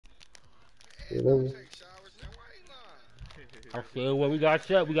You know? I said, well, we got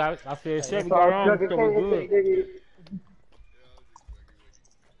shut. I said, shut. We That's got all on, sugar so we're cane good. take, nigga.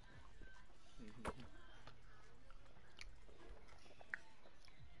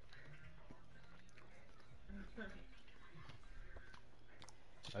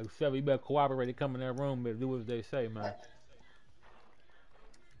 Like I said, we better cooperate to come in that room, but do what they say, man.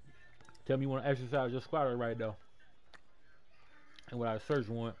 Tell me you want to exercise your squatter right though. And without a search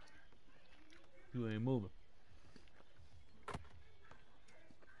warrant, you ain't moving.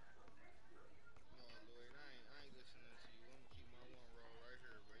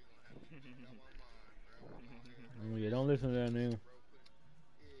 Yeah, don't listen to that nigga.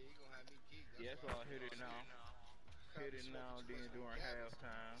 Yeah, so I hit it now. Hit it now, then during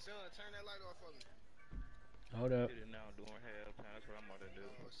halftime. Hold up. Hit it now during halftime. That's what I'm about to do.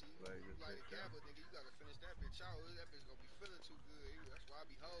 Like this bitch out.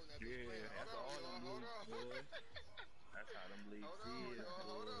 Yeah, that's all them leaks, boy. That's how them leaks is, boy.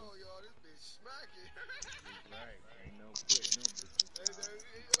 That's right. Ain't no putting them bitches down.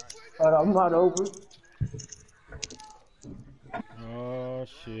 Right. But I'm not over. Oh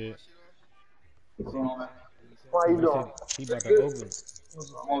shit. What's going on, man? How you Somebody doing? said he about to Good. open.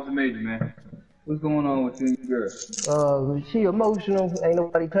 I'm on the major, man. What's going on with you and your girl? She emotional. Ain't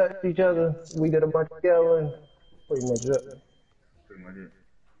nobody touched each other. We did a bunch of yelling. Pretty much it. Pretty much it.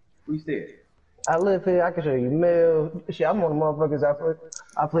 Who you stay at? I live here. I can show you mail. Shit, I'm one of the motherfuckers.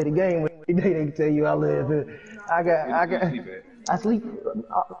 I play the game with. They can tell you I live here. Where do you sleep at? I sleep.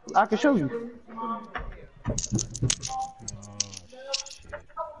 I can show you. Oh shit.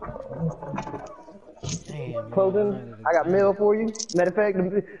 Damn, y'all. The night Clothing. of the I got game. mail for you. Matter of fact,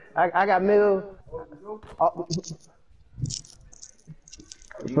 I got mail uh,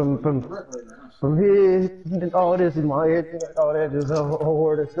 from here. All this is my head. All that is a whole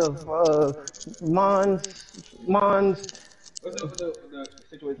horde of stuff. Mons. What's up with the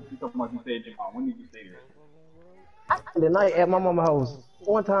situation you talking about? You stayed at your mom. When did you stay there? The night at my mama's house.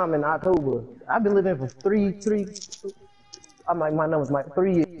 One time in October. I've been living for three. My number's like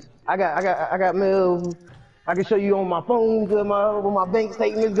 3 years. I got mail. I can show you on my phone where my bank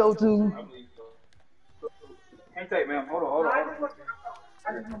statements go to. I believe so. Hang tight, man. Hold on. Okay, okay.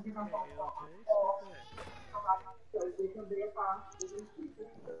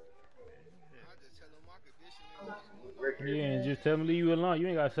 Step back. Yeah, and just tell him to leave you alone. You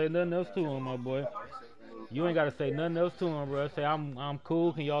ain't gotta say nothing else to him, my boy. You ain't gotta say nothing else to him, bro. Say I'm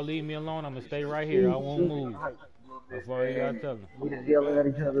cool. Can y'all leave me alone? I'm gonna stay right here. I won't move. That's all you gotta tell him. We just yelling at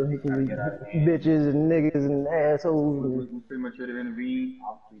each other. He can be bitches and niggas and assholes. We pretty much should have intervened.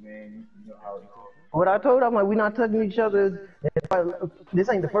 Obviously, man, you know how it is. What I told him, I'm like, we not touching each other. This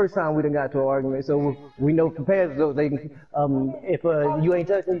ain't the first time we done got to an argument, so we know from past those. If you ain't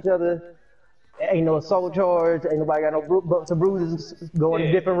touching each other, ain't no assault charge. Ain't nobody got no bumps or bruises. Go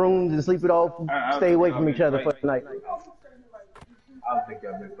in different rooms and sleep it off. Stay away from each other for the night. I don't think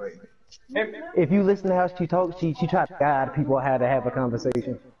y'all been fighting. If you listen to how she talks, she tried to guide people how to have a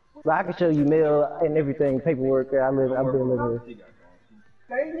conversation. But I can show you mail and everything, paperwork. I've been living here.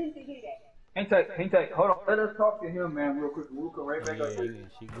 Hang tight. Hold on. Let us talk to him, man, real quick. We'll come right back up. Yeah,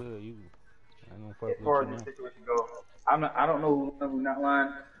 she good. You ain't gonna fuck As with far you as this now. situation goes, I don't know who's not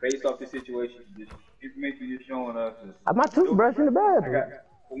lying. Based off the situation, just information you're showing us is. My toothbrush in the bathroom.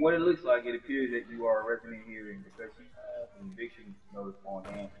 From what it looks like, it appears that you are a resident here, and because you have an eviction notice on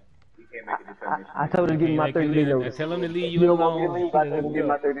hand, you can't make a determination. I told her to give me my 30-day notice. Tell him to leave You you don't want me to alone. leave, I told him to give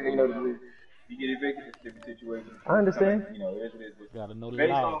my 30-day notice. You get evicted, it's a different situation. I understand. You know, it is. Gotta know the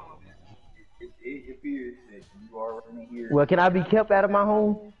Based law. off, it appears that you are a resident here. Well, can I be kept out of my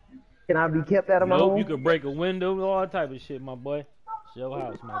home? Can I be kept out of my Nope, home? you could break a window, all type of shit, my boy. It's your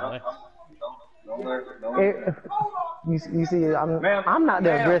house, my boy. You see, I'm not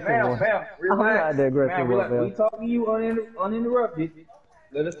the aggressive one. I'm not the aggressive one. We talking to you uninterrupted.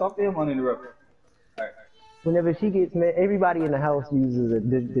 Let us talk to him uninterrupted. All right. Whenever she gets mad, everybody in the house uses the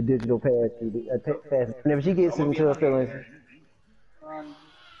digital pass. Whenever she gets into her feelings,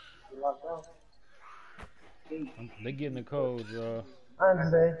 They getting the codes, I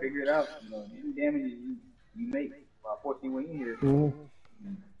understand. Figure it out. You know, any damages you make by forcing you in here,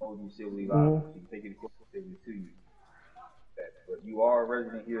 hold you civilly liable. She can take it to court civilly to you. But you are a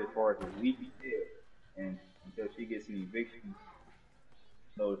resident here as far as the leak is there, and until she gets an eviction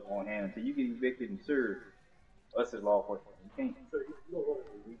notice on hand, until you get evicted and served, us as law enforcement, you can't. So you don't want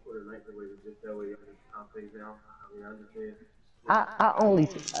to report a rent away just that way you take down. I mean, I understand. I only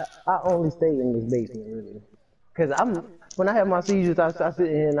stay in this basement really, cause when I have my seizures, I sit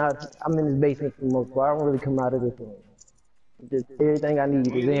in and I'm in this basement for the most part. I don't really come out of this room. Just everything I need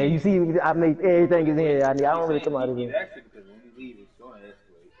is in here. You see, I make everything is in here. I don't really come out of here. Actually, because when you leave, it's going to escalate.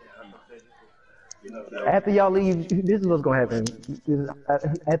 You know, After y'all leave, this is what's gonna happen.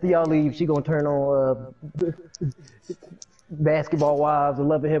 After y'all leave, she gonna turn on Basketball Wives or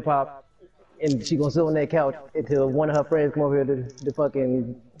Love and Hip Hop, and she gonna sit on that couch until one of her friends come over here to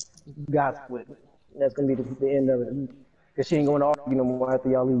fucking gossip with. That's gonna be the end of it. Cause she ain't gonna argue no more after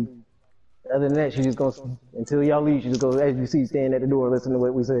y'all leave. Other than that, she just goes until y'all leave. She just goes, as you see, stand at the door, listen to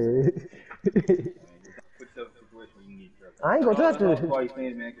what we said. I ain't gonna touch it. That's why you're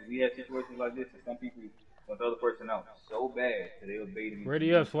saying, man, because we have situations like this, and some people want the other person out so bad that they'll bait him.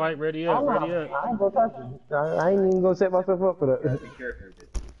 Ready up, Swipe. Ready up. Ready up. I ain't gonna touch it. I ain't even gonna set myself up for that. Be careful with it.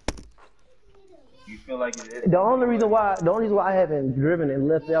 You feel like The only reason why I haven't driven and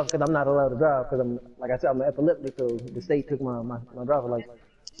left out because I'm not allowed to drive because I'm, like I said, I'm epileptic, so the state took my driver license.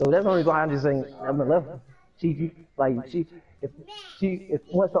 So that's the only reason why I'm just saying I'm gonna left. If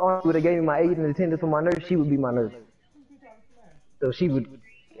once the army would have gave me my aid and attendance for my nurse, she would be my nurse. So she would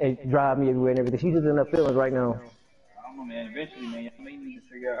drive me everywhere and everything. She's just in her feelings right now. I don't know, man. Eventually, man, y'all may need to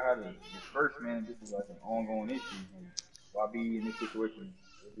figure out how to disperse, man. This is like an ongoing issue. And why be in this situation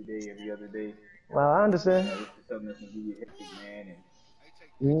every day, every other day? Well, I understand. This is something that's gonna give you a headache, man.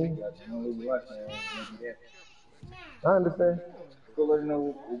 And you don't live your life, man. I understand. Go let her know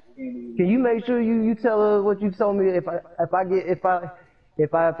what we can do. Can you make sure you tell her what you told me if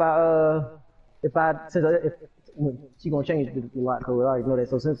she gonna change the lock code? I already know that.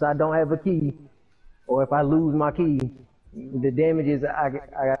 So since I don't have a key, or if I lose my key, the damages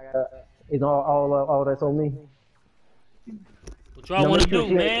is all that's on me. What y'all want to do,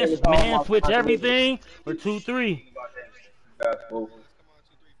 man? Switch everything or 2-3.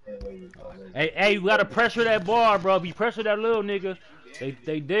 Hey, you gotta pressure that bar, bro. If you pressure that little nigga,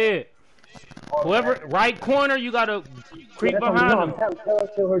 they dead. Whoever right corner, you gotta creep behind him.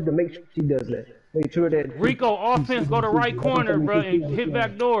 Tell her to make sure she does that. Make sure that Rico offense go to right corner, bro, and hit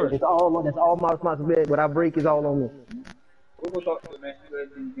back doors. That's all my responsibility. What I break is all on me. We're gonna talk to the man.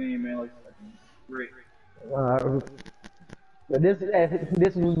 Game, man. Like great. But this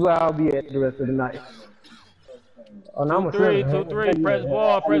is where I'll be at the rest of the night. Oh, no, 2-3, press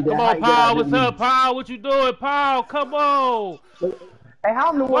ball, press. Come on, Paul, what's up, Paul? What you doing, Paul? Come on. Hey,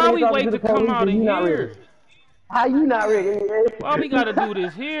 how why we wait to come out of here? How you not ready? Why we gotta do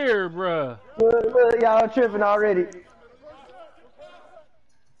this here, bruh? Well, y'all tripping already.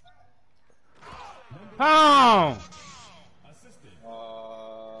 Pound.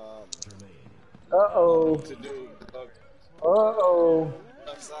 Uh-oh. Uh-oh.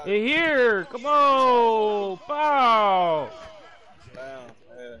 Hey, here. Come on. Pow.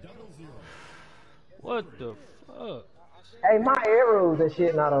 What the fuck? Hey, my arrows and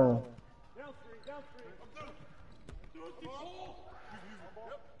shit not on.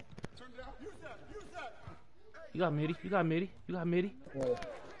 You got midi. You got midi. You got midi. Yeah.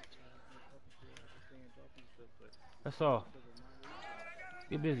 That's all.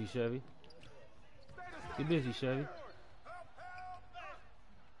 Get busy, Chevy. Get busy, Chevy.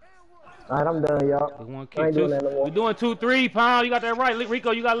 Alright, I'm done, y'all. One kick, two. We're doing 2-3, Pound. You got that right.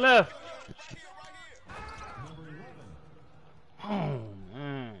 Rico, you got left. Oh,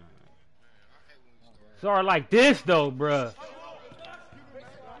 man. Sorry like this, though, bruh.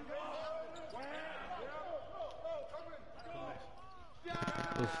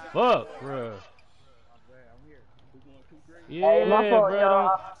 It's fuck, bruh. Yeah, hey, my fault, bro.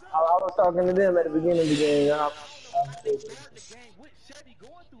 y'all. I was talking to them at the beginning of the game.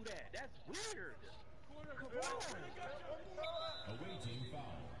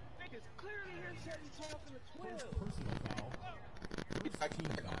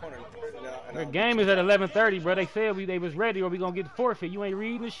 The game is at 11:30, bro. They said they was ready or we gonna get the forfeit. You ain't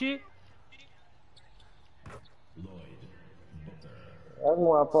reading the shit? That's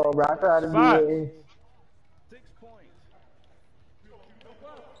my fault, bro. I tried to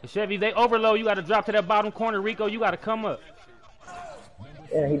be Chevy, they overload. You got to drop to that bottom corner. Rico, you got to come up.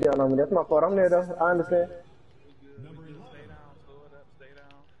 Yeah, he done on me. That's my fault. I'm there, though. I understand.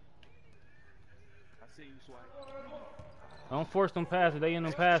 Don't force them passes. They in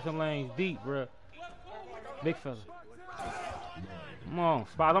them passing lanes deep, bro. Big fella. Come on,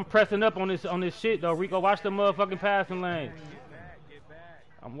 Spot. I'm pressing up on this shit, though. Rico, watch the motherfucking passing lane.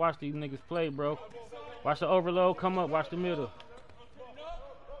 I'm watching these niggas play, bro. Watch the overload. Come up. Watch the middle.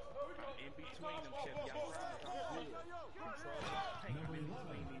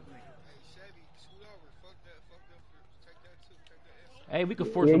 Hey, we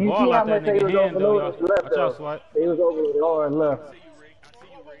could force the ball out that nigga hand, though, y'all. Watch out, Swipe. He was overloaded hard left.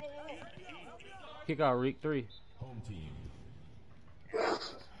 Kick out, Rick. 3.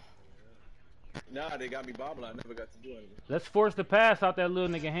 Nah, they got me bobbling. I never got to do anything. Let's force the pass out that little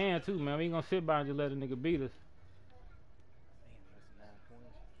nigga hand too, man. We ain't gonna sit by and just let a nigga beat us.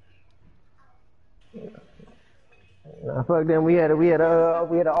 Nah, fuck them. We had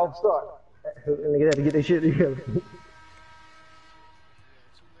an off start. Nigga had to get their shit together.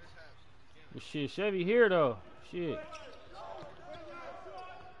 But shit, Chevy here though. Shit.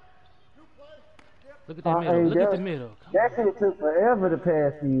 Look at that middle. Hey, Look at the middle. That shit took forever to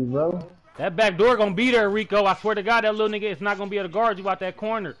pass to you, bro. That back door gonna be there, Rico. I swear to God, that little nigga is not gonna be able to guard you out that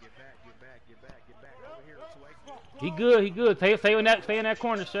corner. He good, he good. Stay in that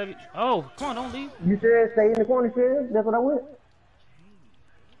corner, Chevy. Oh, come on, don't leave. You said stay in the corner, Chevy? That's what I went.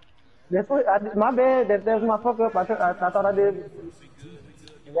 That's what I did. My bad. That was my fuck up. I thought I did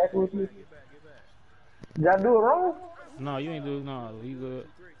exactly what you. Did I do it wrong? No, you ain't do. No, he good.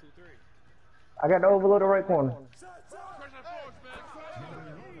 I got to overload the right corner.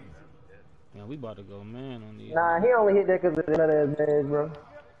 Man, we about to go man on these. Nah, he only hit that because of another ass badge, bro.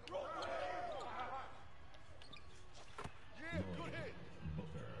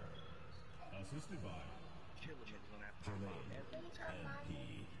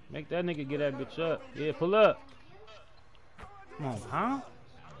 Make that nigga get that bitch up. Yeah, pull up. Come on, huh?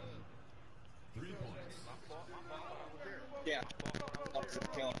 Yeah.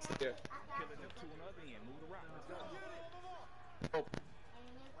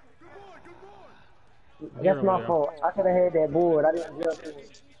 That's my fault. I could have had that board. I didn't jump for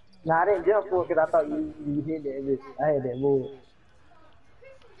it. Nah, I didn't jump for it because I thought you hit that bitch. I had that board.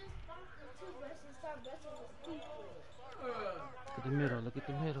 Look at the middle. Look at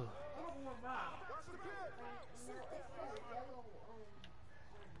the middle.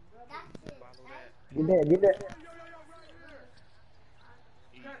 Get that.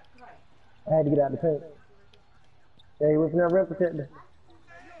 I had to get out of the paint. Hey, whipping that rim protector.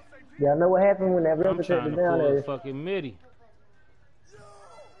 Y'all know what happened when that rim protector down there? I'm trying to pull a fucking midi.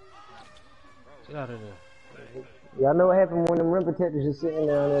 Get out of there. Y'all know what happened when them rim protectors just sitting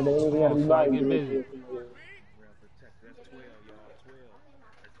down there? They ain't even gotta be body. Get busy.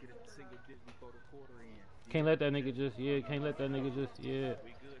 Can't let that nigga just, can't let that nigga just,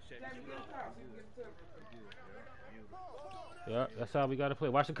 Yeah, that's how we gotta play.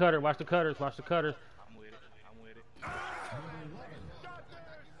 Watch the cutter, watch the cutters, watch the cutters. I'm with it.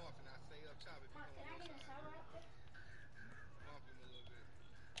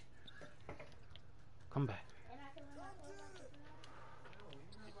 Come back.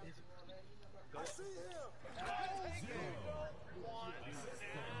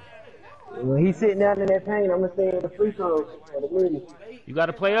 When he's sitting down in that paint, I'm gonna stay in the free throws or the midi. You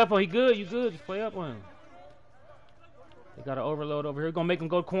gotta play up on. He good. You good. Just play up on him. They got to overload over here. Gonna make him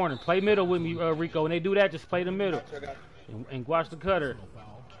go corner. Play middle with me, Rico. When they do that, just play the middle and watch the cutter.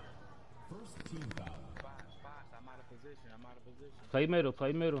 Play middle.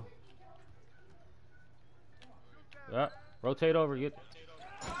 Play middle. Yeah. Rotate over. Get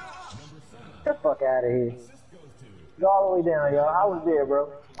the fuck out of here. Go all the way down, y'all. I was there,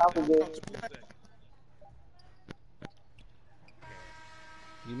 bro. I was there.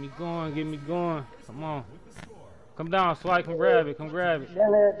 Get me going. Get me going. Come on. Come down, Swipe. Come grab it. Come grab it.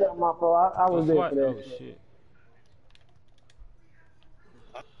 That last up my fault. I was there for that. Oh, shit.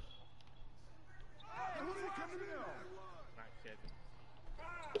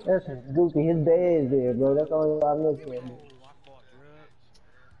 That's goofy. His badge there, bro. That's all I missed him.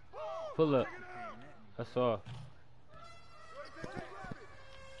 Pull up. That's all.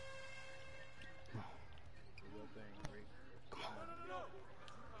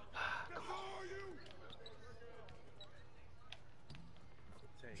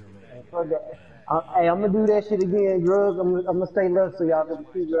 Hey, I'm gonna do that shit again, drugs. I'm gonna stay left so y'all can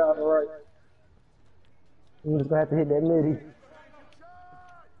figure out the right. I'm just gonna have to hit that midi.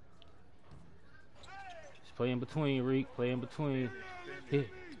 Just play in between, Reek. Play in between. Hit.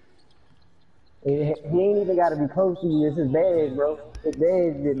 He ain't even gotta be close to you. It's his badge, bro. His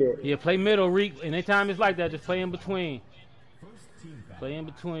badge did that. Yeah, play middle, Reek. Anytime it's like that, just play in between. Play in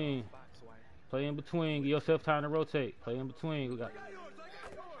between. Play in between. Give yourself time to rotate. Play in between. We got.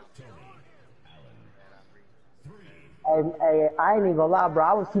 Hey, I ain't even gonna lie, bro.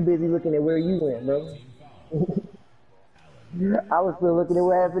 I was too busy looking at where you went, bro. I was still looking at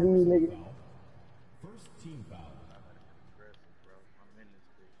what happened to you,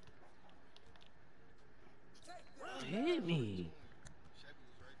 nigga. Hit me.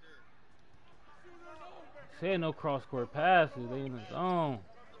 Said no cross court passes. They in the zone.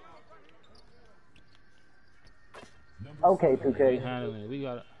 Okay, 2K. Handling it. We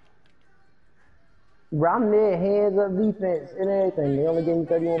got it. Bro, I'm there, hands up defense and everything. They only gave me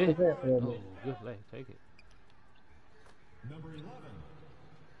 31% for Oh, me. good play. Take it. Number 11.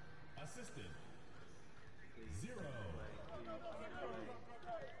 Assisted. 0.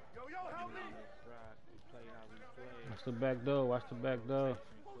 Watch the back door. Watch the back door.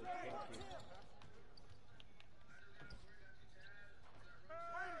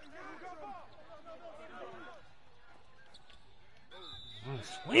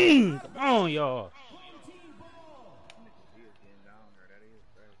 Swing! Come on, y'all.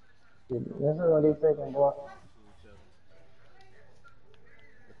 That's what they thinking, boy.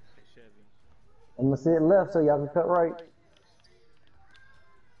 I'm gonna sit left so y'all can cut right.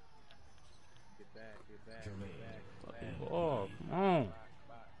 Oh, come on.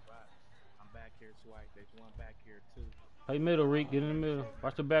 I'm back here, Swipe. There's one back here, too. Play middle, Reek. Get in the middle.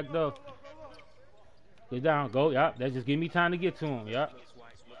 Watch the back door. Get down. Go. Yup. That just give me time to get to him. Yup. Look,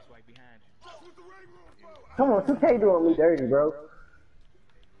 Swipe behind you. Come on, 2K doing me dirty, bro.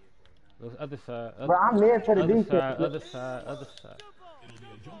 Other side. Bro, I'm there for the defense. Other side.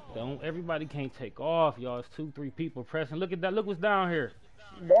 Don't. Everybody can't take off, y'all. It's 2-3 people pressing. Look at that. Look what's down here.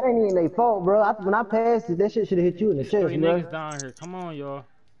 That ain't even their fault, bro. When I passed it, that shit should have hit you in the chest, 3 bro. niggas down here. Come on, y'all.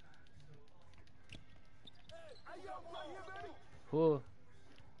 Pull.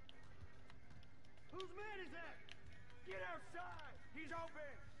 Whose man is that? Get outside. He's open.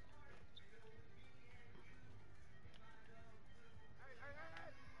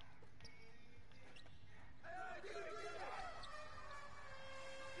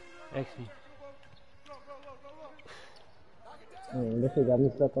 X me. Man, that shit got me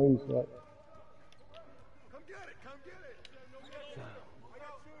stuck on you, shit. Come get it. Come get it.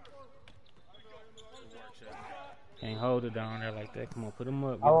 Can't hold it down there like that. Come on, put him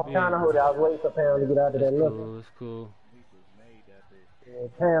up. I was trying to hold it. I was waiting for Pound to get out of that look. Cool, it's cool. Yeah,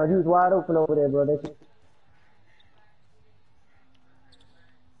 Pound, you was wide open over there, bro. That shit.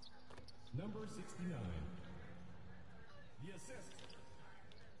 Number 69. The assist.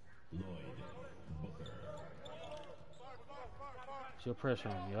 Lloyd Booker. Put your pressure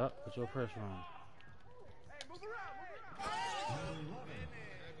on. Yup. Put your pressure on. Hey, move around. Number 11.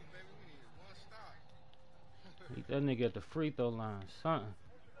 Beat that nigga at the free throw line. Something.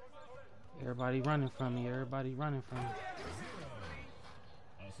 Everybody running from me. Everybody running from me.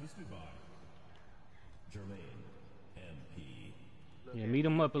 Assisted by Jermaine MP. Yeah, meet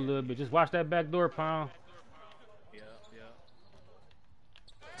him up a little bit. Just watch that back door, Pound. Yeah.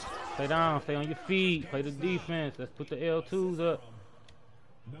 Stay down. Stay on your feet. Play the defense. Let's put the L2s up.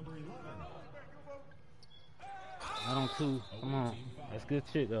 Number 11. Not on 2. Come on. That's good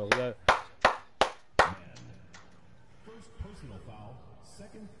shit, though. We got First personal foul,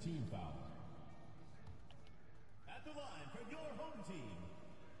 second team foul. At the line for your home team.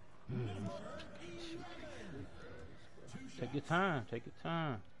 Number 11. Take your time. Take your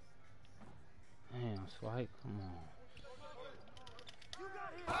time. Damn, Swipe. Come on.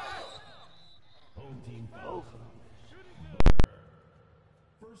 Home team foul.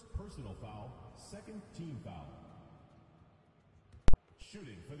 First personal foul, second team foul.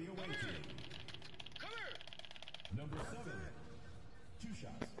 Shooting for the away team. Number 7. 2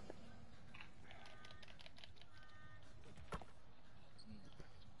 shots.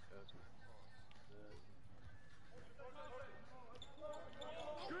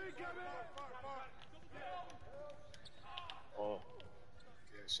 Oh.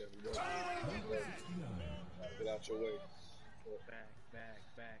 Yeah, Chevy, go. Number 69. Get out your way. Back.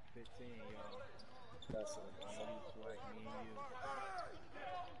 15, y'all. That's it. Swipe, me and you.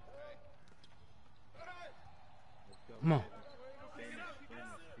 Let's go. Come on. Finish.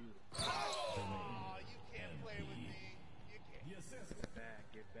 Beautiful. The assist.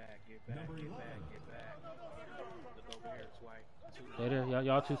 Get back. Number 11. Look over here, Swipe. Stay there.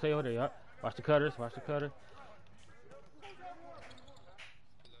 Y'all two stay over there. Y'all. Watch the cutters. Watch the cutter.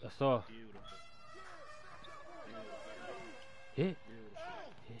 That's all. Hit.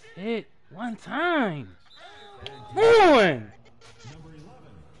 Hit. One time. One. Number 11.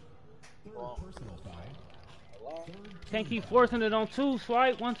 Third personal foul. Can't keep forcing it on 2.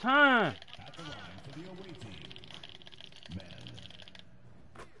 Swipe. One time. At the line for the away team. Man.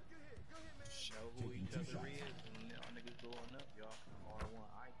 Know who each other is, and y'all niggas going up, y'all. R1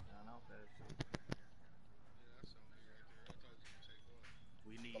 Ike down out there.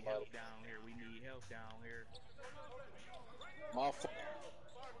 We need help down here. My fault.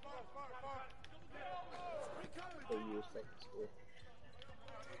 Oh, you was fucking score.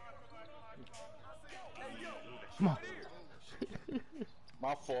 Come on.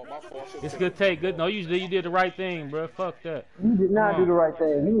 My fault. It's good take. Good. No, usually you did the right thing, bro. Fuck that. You did not Come do the on. right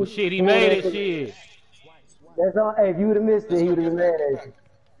thing. You Well, was shit, he pulling made that it. shit. Shit. That's all. Hey, if you would have missed it, he would have been mad at you.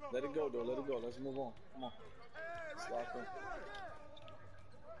 Let it go, though. Let it go. Let's move on. Come on. Stop it.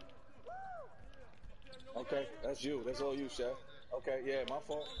 Okay, that's you. That's all you, Chef. Okay, yeah, my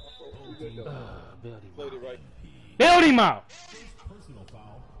fault. You good, though. Played it right. Build him out. Personal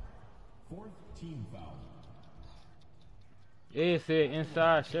foul. Fourth team foul. Yeah, it said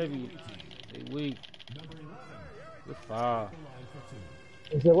inside Chevy. They weak. Number 11. Good foul. The line for two.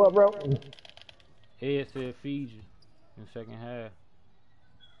 He said, what, bro? Yeah, it said Fiji in the second half.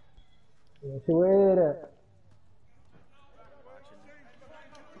 Yeah, see where it at.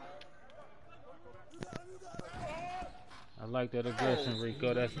 I like that aggression,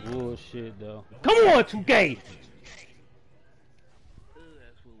 Rico. That's bullshit, though. Come on, 2K! That's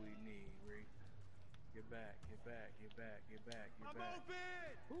what we need, Rick. Get back, get back, get back, get back, get back.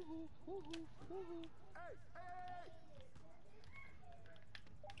 Woohoo, woohoo, woohoo.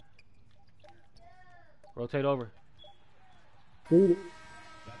 Rotate over. Beat it.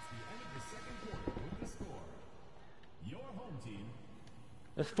 That's the end of the second quarter with the score. Your home team.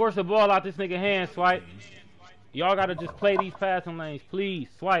 Let's force the ball out this nigga hand, Swipe. Y'all gotta just play these passing lanes, please.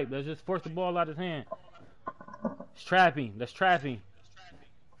 Swipe. Let's just force the ball out his hand. It's trapping. That's trapping.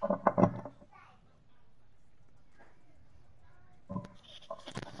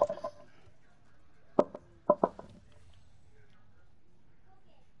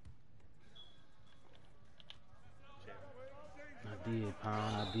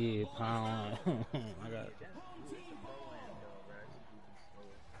 I did pound. I got it.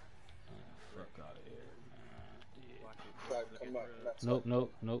 Fuck out of here, man.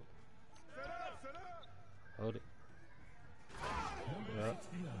 Nope. Hold it. Yep.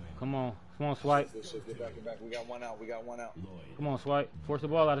 Come on, Swipe. Get back. We got one out. Come on, Swipe. Force the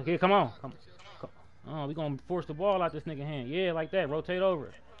ball out of here. Come on. Oh, we gonna force the ball out this nigga hand. Yeah, like that. Rotate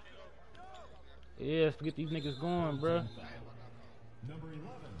over. Yeah, let's get these niggas going, bruh. Number 11.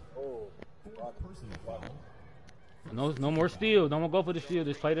 Oh, Fourth personal foul. No more steal. Don't go for the steal.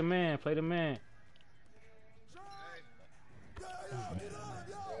 Just play the man.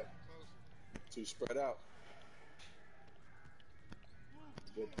 Too spread out.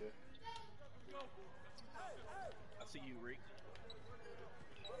 Good. I see you, Rick.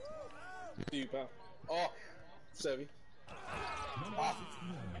 See you, pal. Oh, Sevy.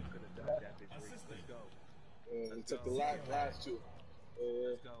 Could have done that, bitch, Rick. Let's go. We took the last two.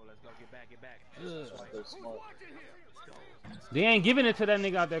 Let's go. Get back. They're smart. They ain't giving it to that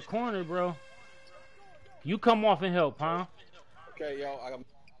nigga out that corner, bro. You come off and help, huh? Okay, yo, I got.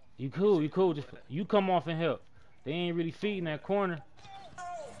 You cool. Just you come off and help. They ain't really feeding that corner.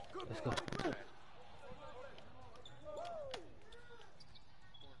 Let's go.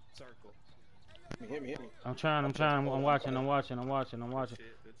 Circle. Hit me. I'm trying. I'm watching. Shit,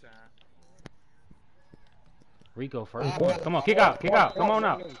 good time. Rico first. Come on, kick out. Come on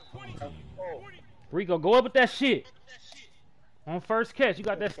out. Rico, go up with that shit. On first catch, you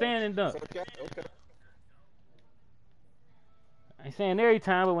got that standing dunk. Okay. I ain't saying every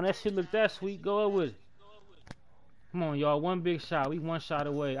time, but when that shit look that sweet, go up with it. Come on, y'all. One big shot. We one shot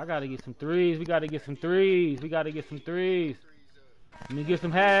away. I gotta get some threes. We gotta get some threes. Let me get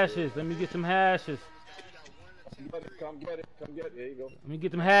some hashes. Come get it. There you go. Let me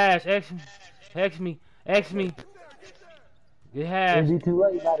get them hash. X me. Get hash. It'd be too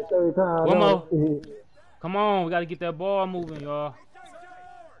late by the third time. One more. Come on, we gotta get that ball moving, y'all.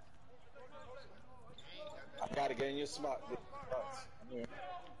 I gotta get in your spot. Yeah.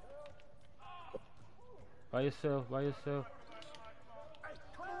 By yourself.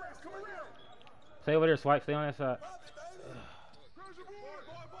 Stay over there, Swipe. Stay on that side.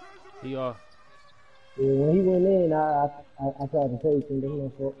 He off. Yeah, when he went in, I tried to take him. There's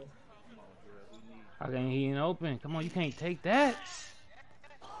no fault. He ain't open. Come on, you can't take that.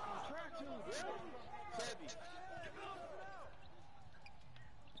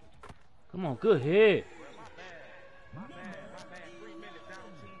 Come on, good hit. My bad. 3 minutes down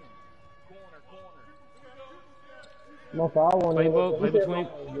 10. Corner. No fault. I want Play to between.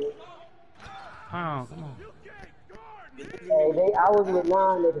 Come on. Hey, I was with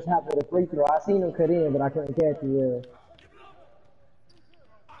 9 at the top of the free throw. I seen him cut in, but I couldn't catch it.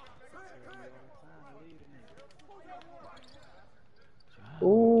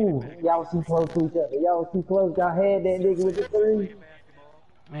 Ooh, y'all was too close to each other. Y'all had that nigga with the 3.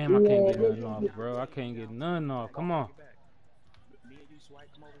 Man, I can't get nothing off, bro. I can't get nothing off. Come on. Me and you, Swipe.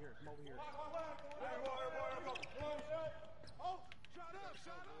 Come over here.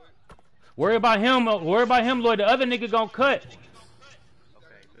 Worry about him, Lloyd. The other nigga gonna cut. Okay,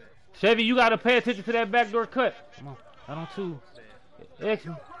 bet. Chevy, you gotta pay attention to that backdoor cut. Come on. I don't too. X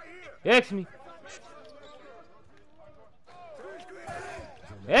me.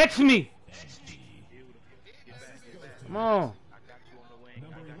 X me. Come on. I got you on the wing. I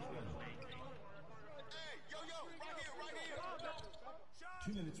got you on the wing.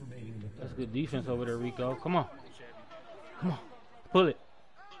 2 minutes remaining in the That's third. good defense over there, Rico. Come on. Come on. Pull it.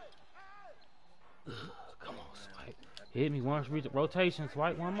 Come on, Swipe. Hit me once. Rotation.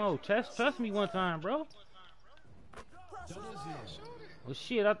 Swipe one more. Trust me one time, bro. Well,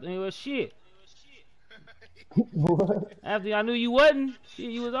 shit. I think it was shit. What? After I knew you wasn't,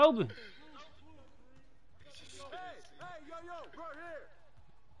 shit, you was open. Hey, yo, right here.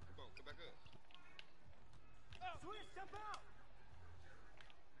 Come back up. Switch, step out.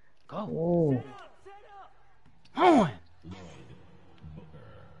 Go. Oh. On.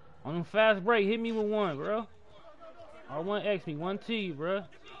 On them fast break, hit me with one, bro. R1X me, 1T, bro.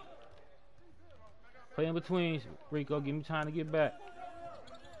 Play in between, Rico. Give me time to get back.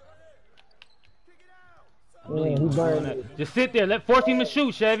 I knew he was doing that. Just sit there. Force him to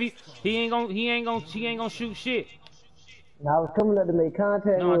shoot, Chevy. He ain't gonna shoot shit. Now I was coming up to make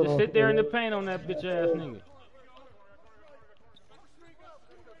contact. No, with just him. sit there in the paint on that bitch ass nigga.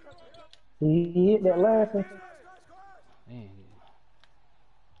 He hit that last one. Man.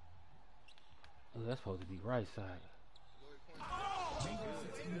 Oh, that's supposed to be right side.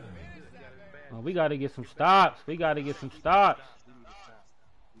 Oh, we gotta get some stops. We need to stop.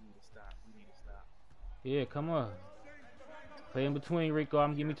 Yeah, come on. Play in between, Rico.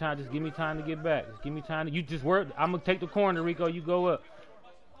 Give me time. Just give me time to get back. Just give me time. You just work. I'm gonna take the corner, Rico. You go up.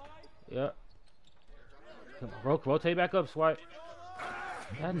 Yep. Come on, rotate back up, Swipe.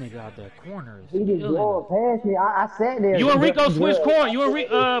 That nigga out that corner is He just killing. going past me. I sat there. You and Rico switch Yeah. corner. You and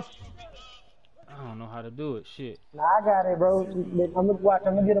I don't know how to do it. Shit. Nah, I got it, bro. I'm gonna watch.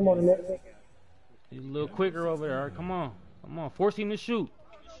 I'm gonna get him on the next. He's a little quicker over there. All right, come on. Force him to shoot.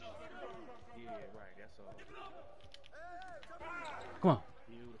 Yeah, right. That's all. Come on.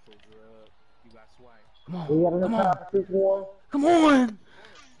 Beautiful drug. You got swipe. Come on. We got enough time to shoot one. Come on.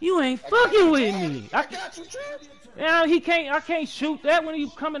 You ain't fucking with me. I got you, Trent. Yeah, I can't shoot that when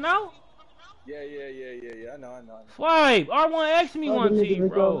he's coming out. Yeah. I know. Swipe. R1X me Oh, one them T, niggas,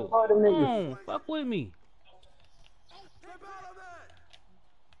 bro. Rico. Oh, them Come niggas. on. Fuck with me.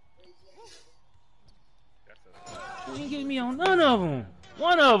 You ain't getting me on none of them.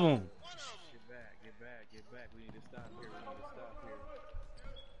 One of them. Get back. We need to stop here.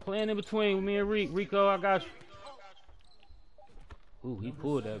 Playing in between with me and Rico, I got you. Ooh, he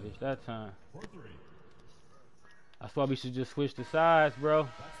pulled that bitch that time. That's why we should just switch the sides, bro.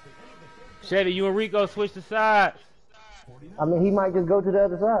 Chevy, you and Rico switch the sides. I mean, he might just go to the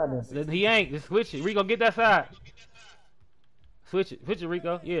other side then. He ain't. Just switch it. Rico, get that side. Switch it,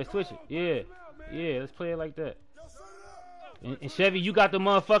 Rico. Yeah, switch it. Yeah, let's play it like that. And Chevy, you got the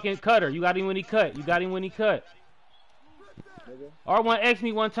motherfucking cutter. You got him when he cut. R1X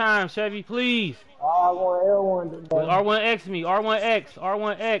me one time, Chevy, please. R1L1. R1X me.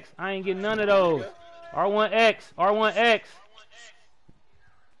 R1X. I ain't getting none of those. R1X.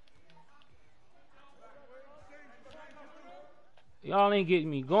 Y'all ain't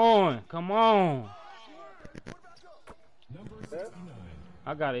getting me going. Come on.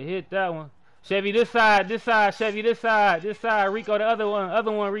 I gotta hit that one. Chevy, this side. Chevy, this side. Rico, the other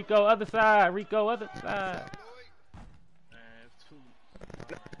one. Rico, other side. Rico, other side.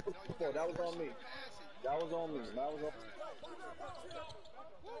 That was on me.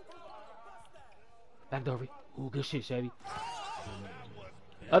 Back door. Ooh, good shit, Chevy.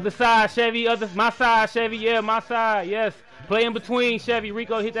 Other side, Chevy. My side, Chevy. Yeah, my side. Yes. Play in between, Chevy.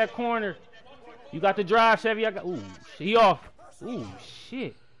 Rico, hit that corner. You got the drive, Chevy. Ooh, he off. Ooh,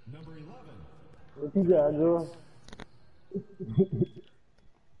 shit. What you got, girl?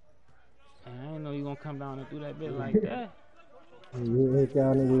 I didn't know you gonna come down and do that bit like that. You hit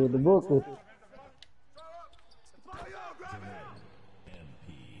y'all nigga with the book.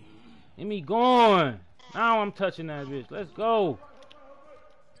 Get me going. Now I'm touching that bitch. Let's go.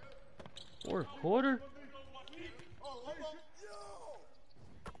 Fourth quarter?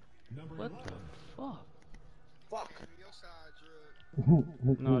 What the fuck?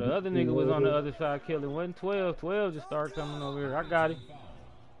 No, the other nigga was on the other side killing. Wasn't 12. 12 just started coming over here. I got him.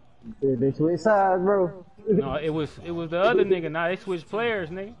 They switch sides, bro. No, it was the other nigga. Now they switched players,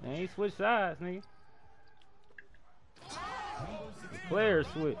 nigga. They ain't switched sides, nigga. The players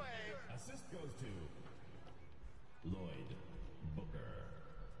switch. Assist goes to Lloyd Booker.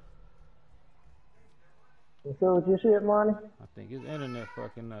 What's up with your shit, Monty? I think his internet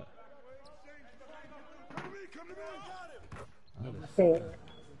fucking up.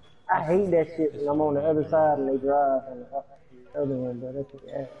 I hate that shit when I'm on the other side and they drive and the other one, bro. That shit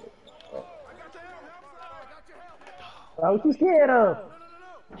ass. What you scared of?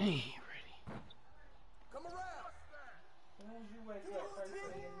 He ain't ready.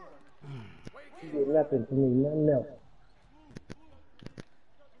 He did nothing to me, nothing else.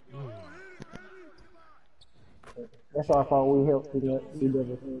 That's why I thought we helped him. We did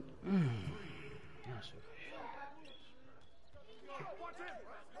everything.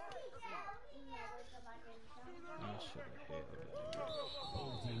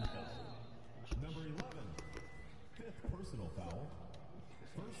 Number 11. Fifth personal foul.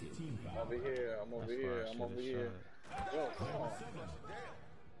 First team foul. I'm over here. I'm over here. I'm over here. Yo, come on.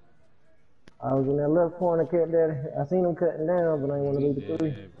 I was in that left corner, kept that. I seen him cutting down, but I didn't want to leave the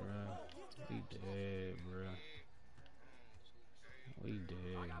three. We dead, bro. We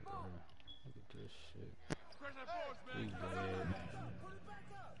dead, bro. Look at this shit. We dead.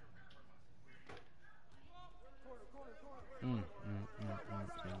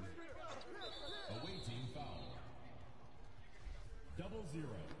 Away team foul. 0-0.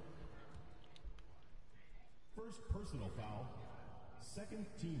 First personal foul. Second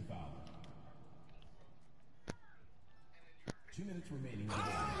team foul. 2 minutes remaining in the game.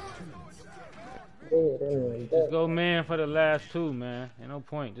 2 minutes. Just go man for the last two, man. Ain't no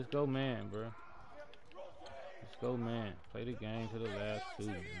point. Just go man, bro. Just go man. Play the game for the last two,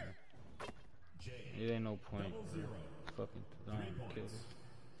 man. It ain't no point, bro. Fucking zone killer.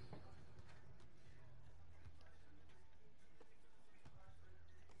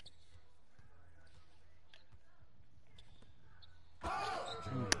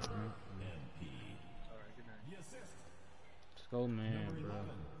 Just go man, bro.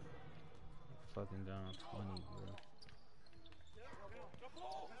 Fucking down 20,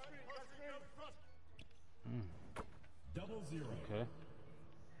 bro. Double zero. Okay.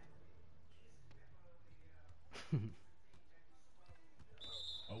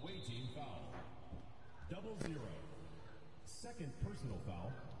 Away team foul. 0-0. Second personal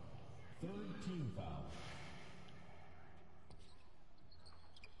foul. Third team foul.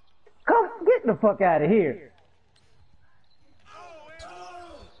 Come get the fuck out of here.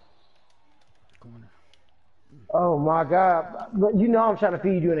 Oh my God. But you know I'm trying to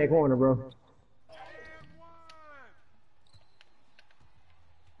feed you in that corner, bro.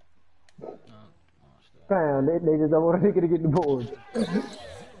 Damn, they just don't want a nigga to get the board. Niggas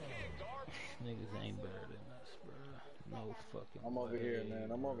ain't better than us, bro. No fucking I'm over here,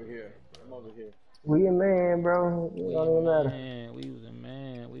 man. I'm over here. I'm over here. We a man, bro. It don't even matter. Man, we was a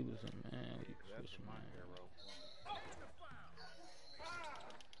man. We was a man. We was a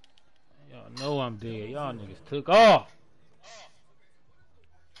man. Y'all know I'm dead. Y'all niggas took off.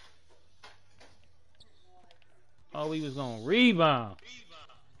 Oh, we was gonna rebound.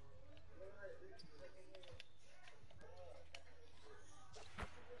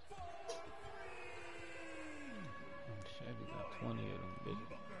 Chevy got 20 of them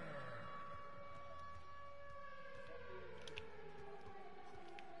bitches.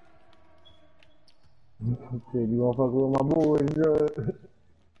 Said you wanna fuck with my boys, bro?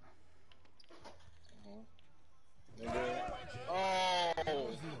 Oh!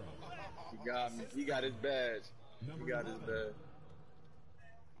 He got me. He got his badge. He got his badge.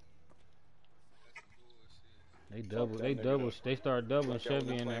 They started doubling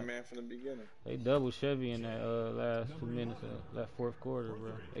Chevy in that. Man from the beginning. They doubled Chevy in that last 2 minutes of that fourth quarter,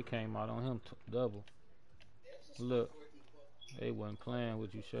 bro. They came out on him double. Look, they wasn't playing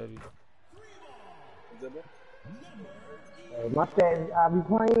with you, Chevy. My stats, I be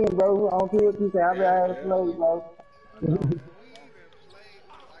playing, bro. I don't care what you say. I be out here to play, bro.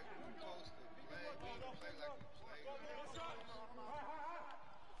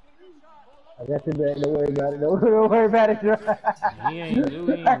 I got your back. Don't worry about it. Don't worry about it, bro. He ain't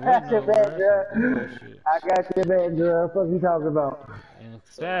with I got your back, nowhere. bro. I got your back, bro. Fuck you talking about? And the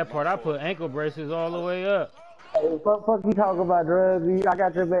sad part, I put ankle braces all the way up. Hey, fuck you talking about, drugs? I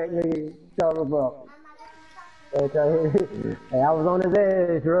got your back, nigga. You talking about? Hey, I was on his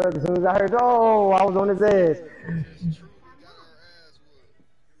ass, drugs. As soon as I heard, oh, I was on his ass.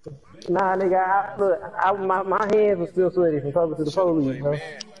 Nah, nigga, look, my hands were still sweaty from talking to the police, bro. You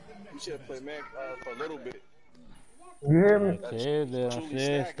should have played man for a little bit. You hear me? I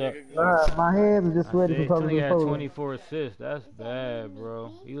said, Nah, my hands are just sweaty from talking to he the had police. 24 assists. That's bad,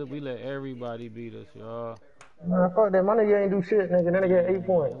 bro. We let everybody beat us, y'all. Nah, fuck that. My nigga ain't do shit, nigga. That nigga got 8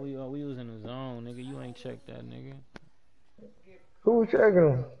 points. We was in the zone, nigga. You ain't checked that, nigga. Who was checking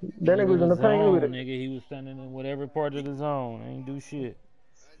him? That nigga was in the paint with it. Nigga, he was standing in whatever part of the zone. Ain't do shit.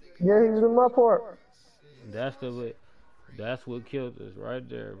 Yeah, he was in my part. That's what killed us right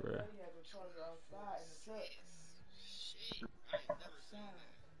there, bro.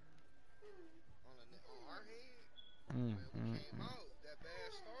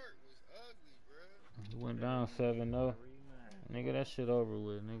 ugly, bruh. He went down 7-0. Nigga, that shit over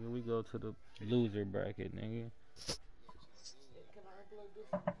with. Nigga, we go to the loser bracket, nigga. We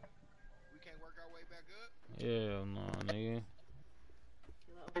can't work our way back up. Hell no, nigga.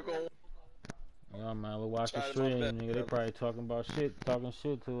 We're going Y'all man, we watch the try my stream, best, nigga. They brother. probably talking shit to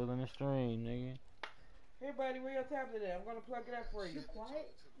us in the stream, nigga. Hey, buddy, where your tablet at? I'm gonna plug it up for you.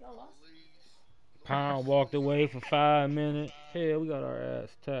 Quiet? Y'all lost? Pound walked away for 5 minutes. Hell, we got our ass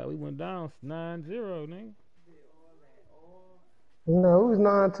tapped. We went down 9-0, nigga. No, it was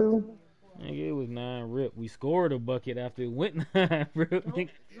 9-2. Nigga, it was 9 rip. We scored a bucket after it went 9 rip, nigga.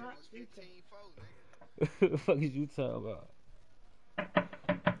 It was 15-4, nigga. What the fuck is you talking about?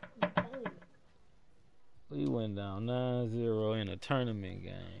 We went down 9-0 in a tournament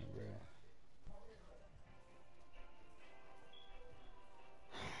game, bro.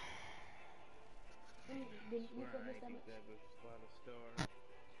 Swear I ain't think that bitch was about to start.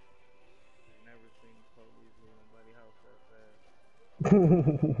 Never seen police leave nobody house that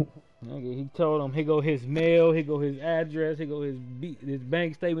fast. Nigga, he told him, here go his mail, here go his address, here go his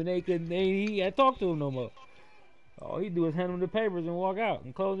bank statement. He had to talk to him no more. All he do is hand him the papers and walk out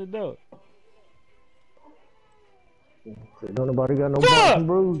and close the door. Don't nobody got no bumps and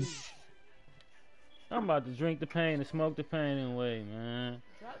bruises. I'm about to drink the pain and smoke the pain anyway, man.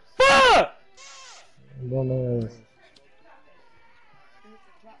 Fuck!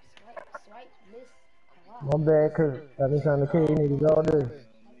 My bad, Kurt. I've been trying to kill you niggas all day.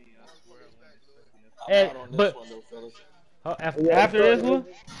 I'm out on this one, though, fellas. After this one?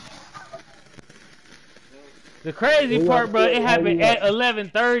 The crazy part, bro, it happened at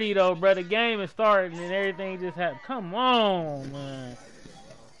 11:30 though, bro. The game is starting and everything just happened. Come on, man.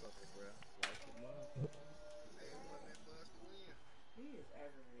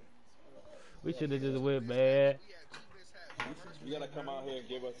 We should have just went bad. You gotta come out here and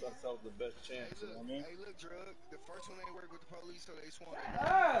give us ourselves the best chance. You know what I mean? Hey, look, Drug. The first one ain't work with the police, so they swung it.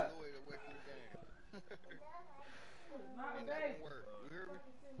 Away from the game. And that didn't work.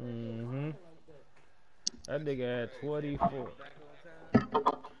 You hear me? That nigga had 24.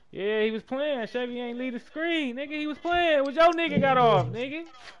 Yeah, he was playing. Chevy ain't leave the screen, nigga. He was playing. What your nigga got off, nigga?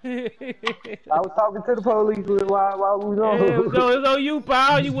 I was talking to the police while we was on. Yeah, it was on you,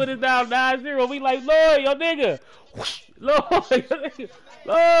 pal. You would have down 9-0. We like, Lloyd, your nigga. Lloyd, your nigga.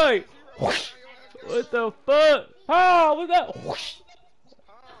 Lloyd. What the fuck? Paul, what's up?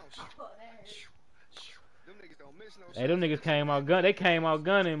 Hey, them niggas came out gun. They came out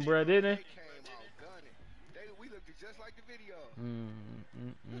gunning, bro, didn't they? We looked just like the video. Them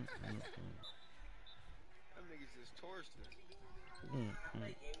niggas just torched us.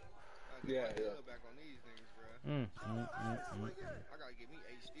 Yeah. Back on these niggas, bro. I gotta get me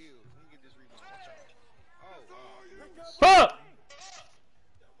 8 steals. Let me get this rebound. Fuck!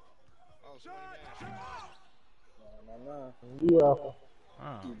 Oh, so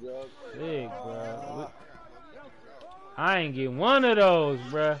Big, bro. I ain't get one of those,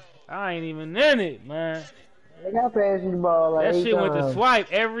 bro. I ain't even in it, man. Nigga, I passed you the ball like that shit went to swipe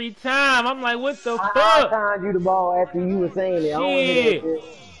every time. I'm like, what the fuck? I timed you the ball after you were saying it. Shit.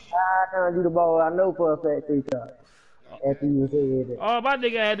 I timed you the ball. I know for a fact 3 times after you were saying it. All my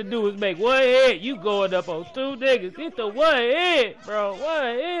nigga had to do was make one hit. You going up on 2 niggas. Get the one hit, bro.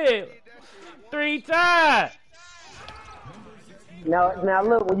 One hit. 3 times. Now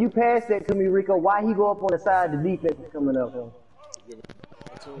look, when you pass that to me, Rico, why he go up on the side the defense is coming up on?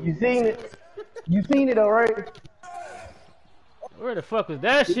 You seen it? You seen it already? Where the fuck was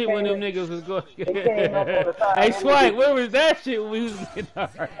that shit when them niggas was going? Came up on the side. Hey, Swipe, where was that shit when we was getting our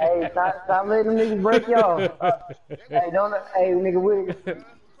Hey, stop letting them niggas break y'all. Hey, nigga,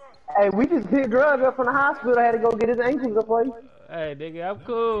 we just picked Drug up from the hospital. I had to go get his ankles replaced. Hey, nigga, I'm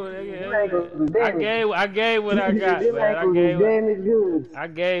cool, nigga. I gave what I got, man. I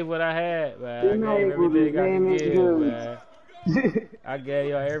gave what I had, man. I gave everything I could give, man. I gave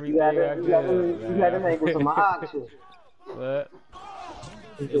y'all everything I could. You got them ankles from my oxygen. What?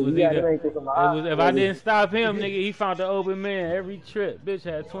 It was if I didn't stop him, nigga, he found the open man every trip. Bitch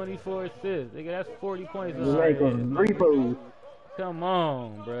had 24 assists. Nigga, that's 40 points. Come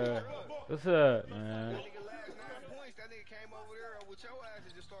on, bruh. What's up, man?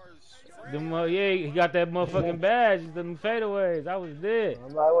 Yeah, he got that motherfucking badge, them fadeaways. I was dead.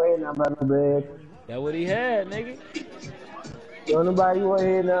 Nobody waiting about no badge. That what he had, nigga. Don't nobody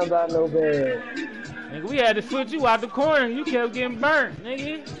waiting about no badge. Nigga, we had to switch you out the corner. You kept getting burnt,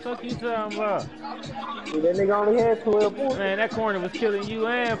 nigga. What the fuck you talking about? Yeah, that nigga only had 12 points. Man, that corner was killing you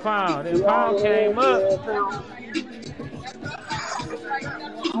and Pound. And Pound came up.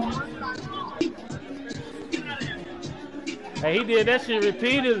 Hey, he did that shit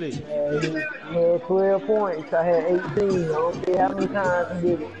repeatedly. He had 12 points. I had 18. I don't care how many times he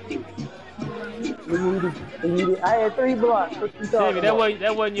did it. I had 3 blocks. What you Chevy, talking about?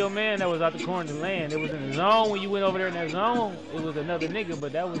 that wasn't your man that was out the corner of the land. It was in the zone. When you went over there in that zone, it was another nigga,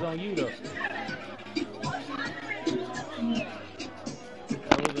 but that was on you though.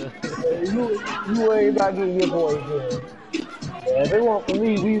 That was a You worry about getting your points in. Yeah, if it weren't for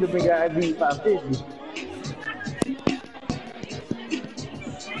me, we would have been got beat by 50.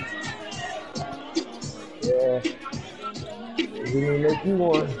 Yeah. We didn't make you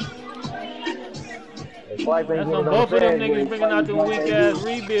one. That's on both of them niggas bringing out them weak ass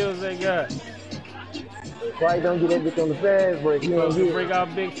rebuilds they got. Swipe don't get that bitch on the fast break. You supposed to bring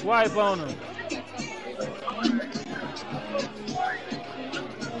out big swipe on them.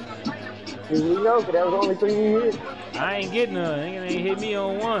 We know, because that was only 3 hits. I ain't getting none. Nigga ain't hit me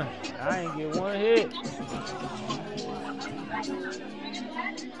on one. I ain't get one hit.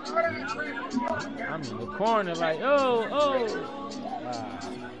 I'm in the corner like, oh. Wow.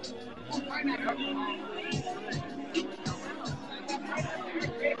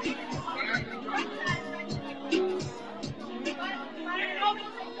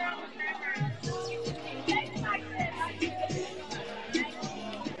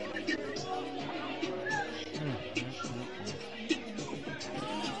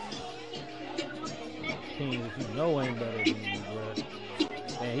 Teams you know ain't better than me, bro.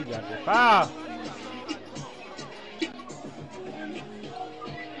 Man, he got the foul.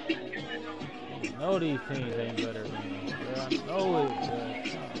 You know these teams ain't better than me, bro. I know it, bro.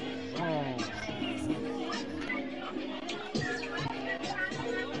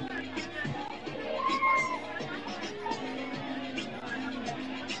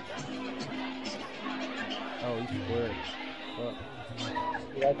 Oh, he's squared. Fuck.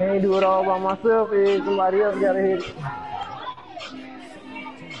 Yeah, I can't do it all by myself. Somebody else got to hit it.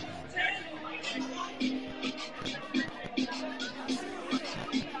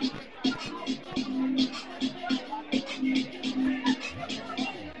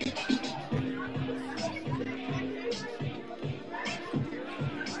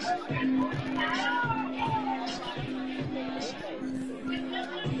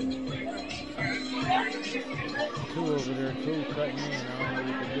 Two over there, two cutting in. I don't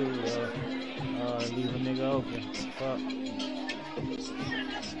know what to do. Leave a nigga open. Fuck.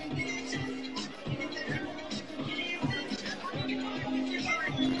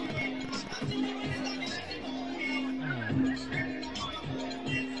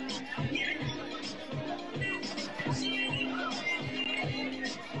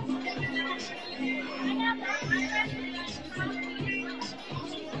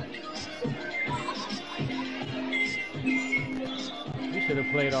 We should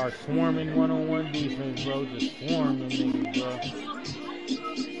have played our swarming one-on-one defense, bro. Just swarm them niggas, bro.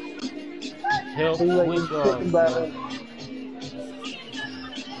 Help switch off, bro.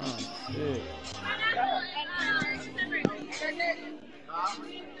 Oh, shit.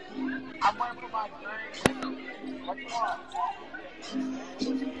 I went for my drink. What you want?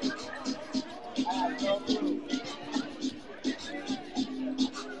 I have no clue.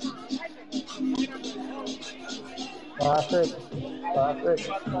 5 seconds. 5 seconds.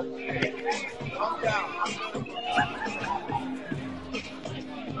 Calm down.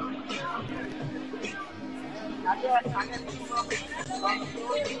 I got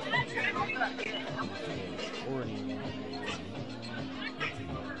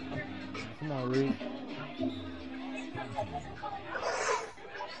Come on, Reed.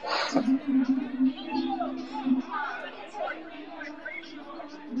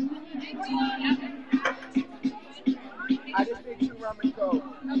 I just need 2 rum and coke.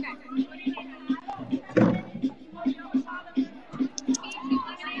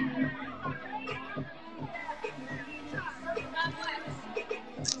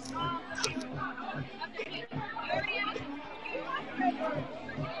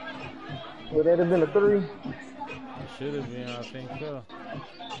 Would that have been a 3? It should have been, I think so.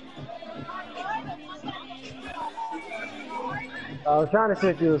 I was trying to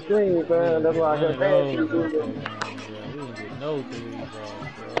set you a screen, man. That's why I couldn't pass you. We didn't get no threes off,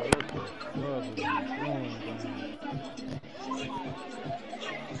 bro. What the fuck is he doing, man?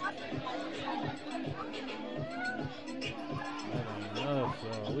 That ain't enough,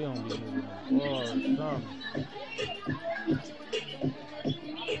 bro. We don't be moving the ball or something.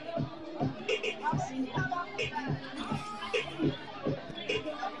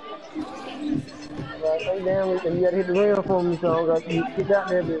 Hey, damn it, and you gotta hit the rim for me, so I got you get out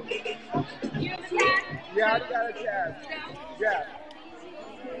there, bitch. Yeah, I got a tab. Yeah.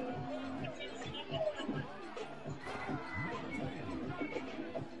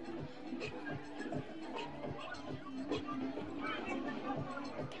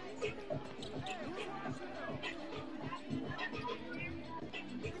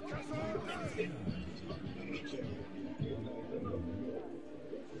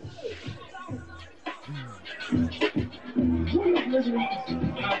 Hey,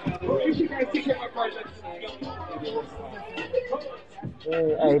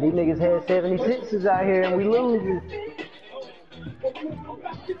 these niggas had 76s out here and we losing.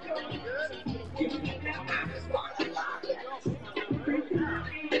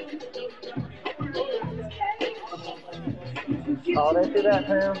 Call that shit out,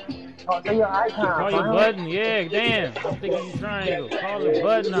 fam. Oh, say your icon, Call your fam. button, yeah, damn. I'm thinking you triangle. Call the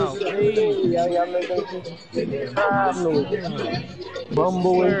button out, please. Y'all making tribe noise.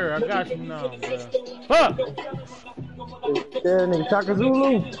 Bumbling. Swear, I got you now, bro. Fuck! Yeah, nigga, Chaka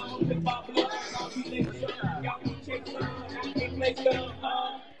Zulu.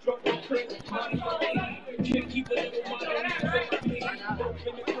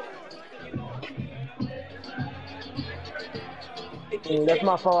 That's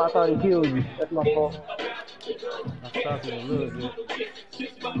my fault. I thought he killed you. That's my fault. I stopped it a little bit.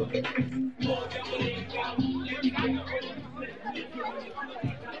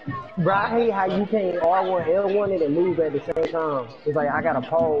 Bro, I hate how you can't R1, L1 it and move at the same time. It's like I gotta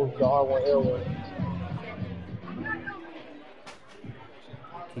pause the R1, L1.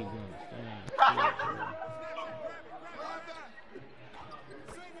 Keep doing the same shit, bro.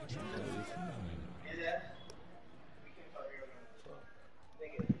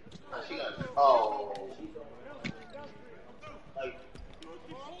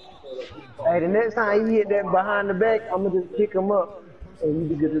 Hey, the next time you hit that behind the back, I'm gonna just pick him up and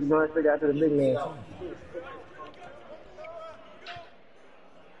you can just run straight out to the big man.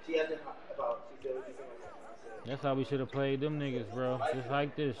 That's how we should have played them niggas, bro. Just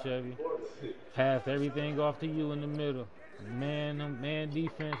like this, Chevy. Pass everything off to you in the middle. Man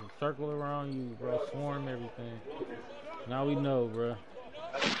defense, circle around you, bro. Swarm everything. Now we know, bro.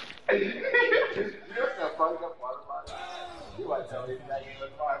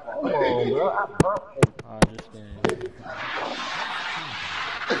 Come on, bro. I understand.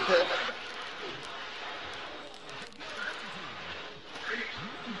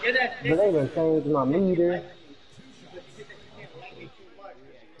 But they done changed my meter.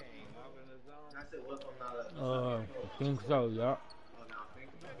 I think so, yeah.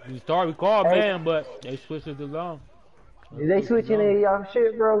 We called man, but they switched it to long. Is they switching any y'all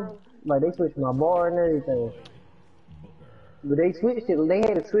shit, bro? Like they switched my bar and everything. But they switched it. They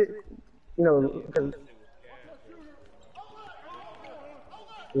had to switch, you know, cause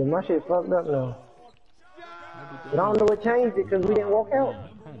yeah, my shit fucked up now. But I don't know what changed it because we didn't walk out.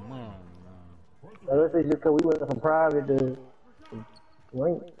 Come on, Unless it's just because we went from private to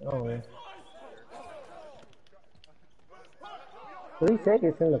rank. Oh man. 3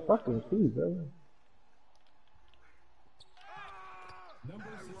 seconds in the fucking key, bro.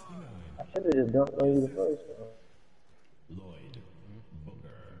 I should have just dunked on you the first time. Lloyd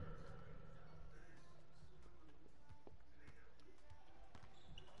Booker.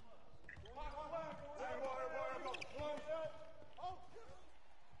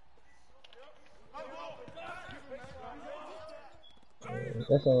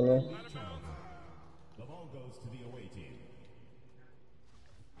 That's on there. The ball goes to the away team.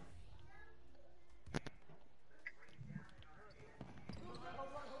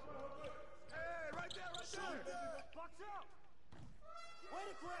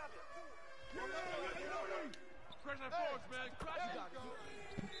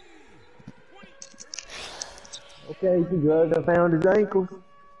 Okay, he drugged and found his ankles. Away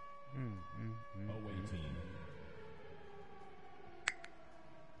team.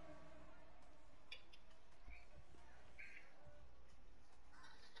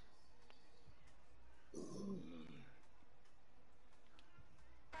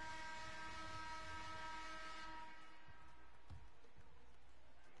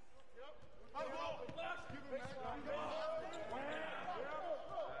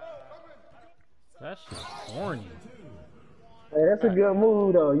 that shit's corny. Hey, that's a good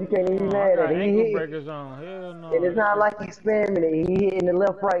move though. You can't even mad at it. He Ankle hit. breakers on. Hell no. And it's not like he's spamming it. He hitting the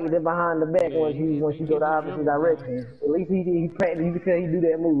left, right, then behind the back once you go the opposite direction. At least he practiced. You can tell he do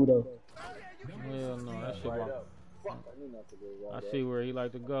that move though. Hell no, that shit wild. I see where he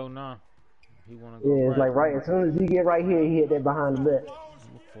like to go now. He wanna go Yeah, it's like right as soon as he get right here, he hit that behind the back. I'm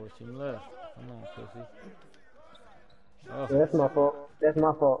gonna force him left. Come on, pussy. Oh. Yeah, that's my fault. That's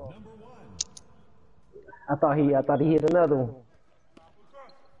my fault. I thought he hit another one.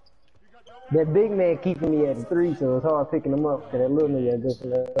 That big man keeping me at the 3, so it's hard picking him up. Cause that little nigga goes to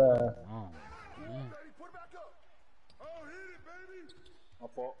the My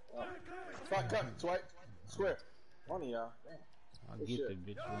fault. Stop cutting, Swipe. Square. One of y'all. I'll get the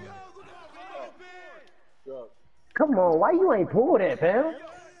bitch one. Come on, why you ain't pull that, fam?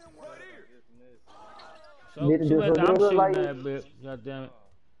 So, Didn't do some I'm good shooting like. that bitch. God damn it.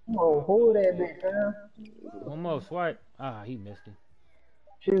 Come on, hold that bitch, man. One more swipe. Ah, he missed him.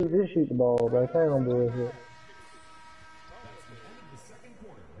 Just shoot the ball, bro. Pound bullshit.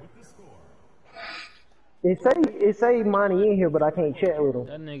 It say money in here, but I can't chat with him.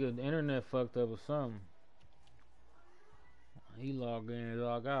 That nigga, the internet fucked up or something. He log in and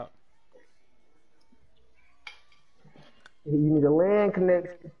log out. You need a LAN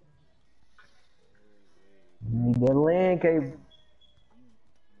connection. You need that LAN cable.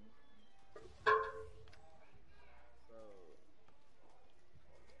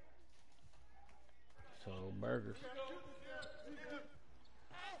 So, burgers.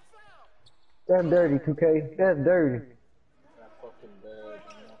 That's dirty, 2K. That's dirty. That's fucking bad.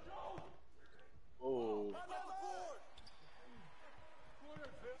 Oh.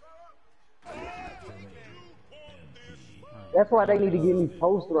 That's why they need to give me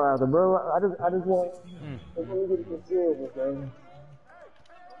posterizer, bro. I just want to get the silver, man.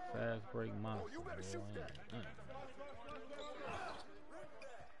 Fast break monster.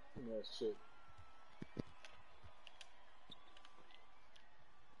 That shit.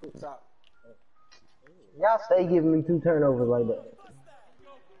 Top. Y'all stay giving me 2 turnovers like that.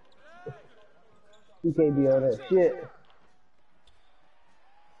 You can't be on that shit.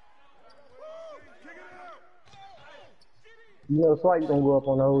 You know Swipe's gonna go up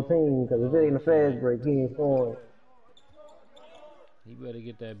on the whole team, because if it ain't a fast break, he ain't scoring. You better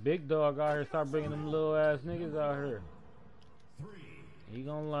get that big dog out here. Start bringing them little ass niggas out here. He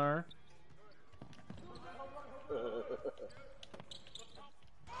gonna learn.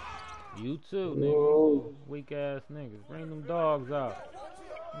 You too, nigga. Weak ass niggas. Bring them dogs out.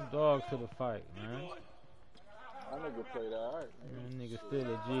 Them dogs to the fight, man. That nigga played alright. That nigga still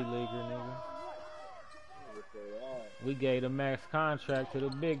a G leaguer, nigga. We gave the max contract to the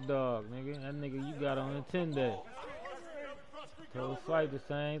big dog, nigga. That nigga you got on a 10-day. Told Fight the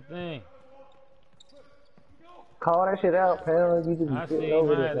same thing. Call that shit out, pal. You just I seen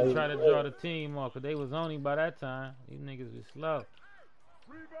I had to try to draw the team off, because they was on him by that time. These niggas was slow.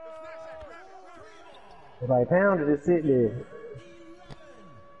 Like, Pound just sit there.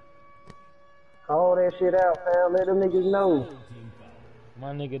 Call that shit out, pal. Let them niggas know.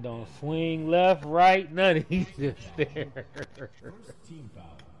 My nigga don't swing left, right, nothing. He's just there.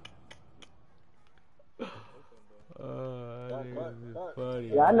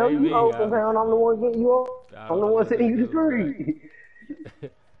 Funny. Yeah, I know you open, Pound. I'm the one getting you open. I'm the one setting you the street.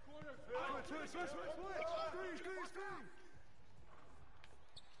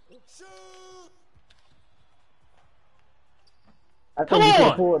 I think you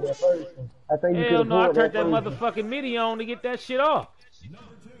could afford that first. I think you could afford that. Hell no, I turned that motherfucking MIDI on to get that shit off.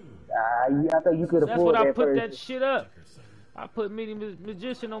 I think you could afford that. That's what I put that shit up. I put MIDI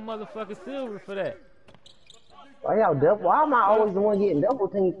Magician on motherfucking silver for that. Why y'all double? Why am I always the one getting double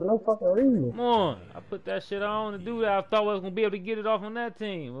teamed for no fucking reason? Come on, I put that shit on to do that. I thought I was gonna be able to get it off on that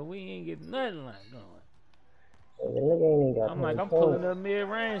team, but we ain't getting nothing like going. I'm like, I'm pulling up mid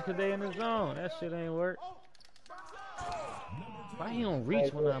range because they in the zone. That shit ain't work. Why he don't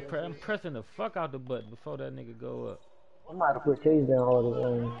reach when I'm pressing the fuck out the button before that nigga go up? I might have put Chase down all the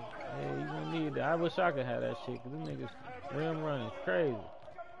time. Yeah, you gonna need that. I wish I could have that shit, because them niggas rim running crazy.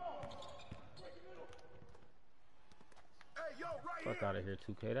 Fuck out of here,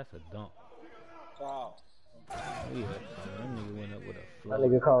 2K. That's a dump. Wow. Yeah, that nigga went up with a flow. That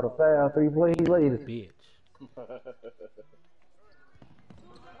nigga called a foul 3 plays later. Bitch.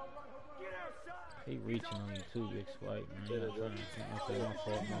 He reaching on you too, big swipe, man. You gotta turn. My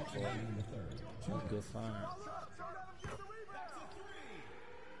fault. That's good fine.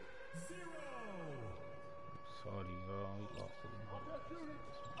 Saudi, bro. He lost to them.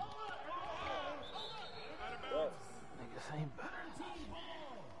 Niggas ain't better.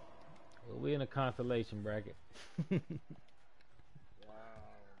 Well, we in a consolation bracket.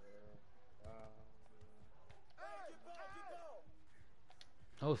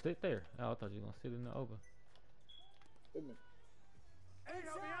 Oh, sit there. Oh, I thought you were going to sit in the open.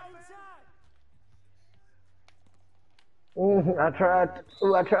 I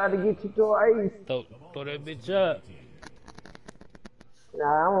tried to get you to ice. Throw that bitch up. Nah,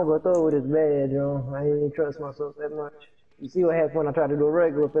 I'm gonna go throw it with his badge, yo. I ain't trust myself that much. You see what happens when I try to do a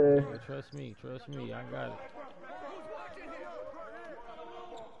regular pass. Yeah, trust me, I got it.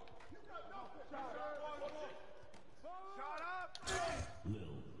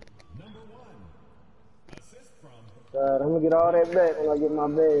 God, I'm gonna get all that back when I get my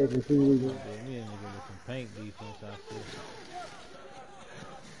badge in 2 weeks. Yeah, me and nigga with some paint defense out there.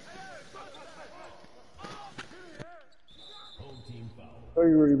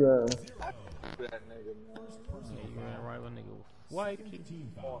 Three rebounds. that nigga, man. Yeah, you ran right when nigga wiped you.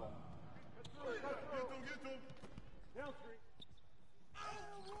 Team foul.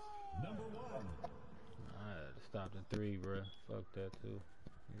 Number 1. I had to stop the 3, bro. Fuck that too.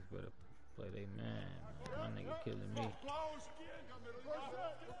 Niggas better play they man. My nigga killing me.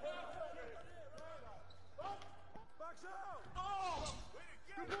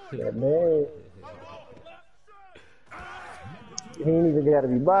 Yeah, man. He ain't even got to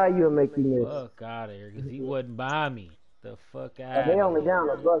be by you and make you miss. Fuck out of here, cause he wasn't by me. The fuck out of They here. only down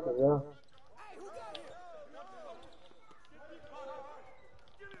a bucket, yo.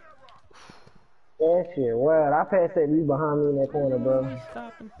 That shit, wow. I passed that you behind me in that corner, bro. He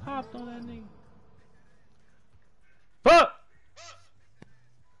stopped and popped on that nigga. Fuck!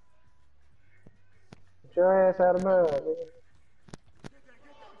 Get your ass out of bounds, nigga.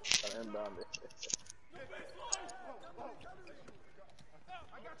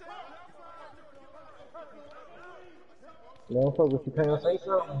 No, fuck with you, Pam. Say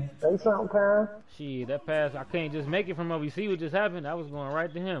something. Say something, Pam. Shit, that pass, I can't just make it from over. You see what just happened? I was going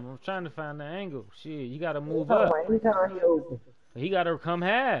right to him. I'm trying to find the angle. Shit, you gotta move up. Anytime he open. He gotta come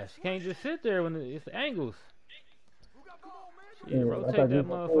hash. You can't just sit there when it's angles. Shit, rotate that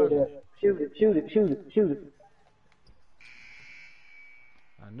motherfucker. Shoot it, shoot it, shoot it, shoot it.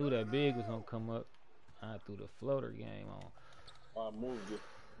 I knew that big was gonna come up. I threw the floater game on. I moved it.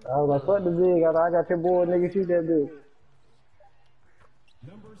 I was like, fuck the big. I got your boy, nigga, shoot that big.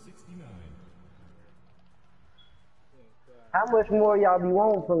 Number 69. How much more y'all be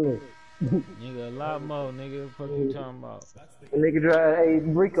wanting from me? Nigga, a lot more, nigga. What the fuck you talking about? Nigga drive, hey,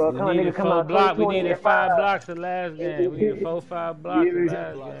 Rico, come on, nigga, come out. We needed 5 blocks the last game. We needed 4, 5 blocks the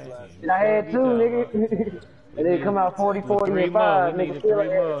last game. I had 2, nigga. And they come out 40, 40, 3 and more. 5. We needed 3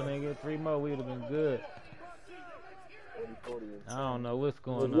 more, nigga. 3 more, we would have been good. I don't know what's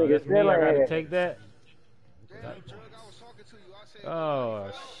going on. That's me. I gotta take that.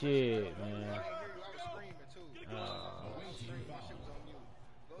 Oh shit, man.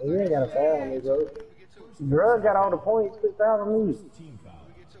 You ain't got to foul me, bro. Drug got all the points, quit fouling me.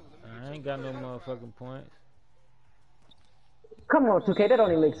 I ain't got no motherfucking points. Come on, 2K, that don't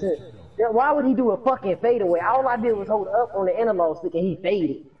even make sense. Why would he do a fucking fadeaway? All I did was hold up on the analog stick and he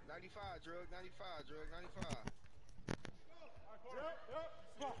faded. 95, drug, 95, drug, 95.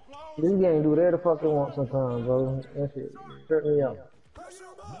 This game do whatever the fuck it wants sometimes, bro. That shit straight me out.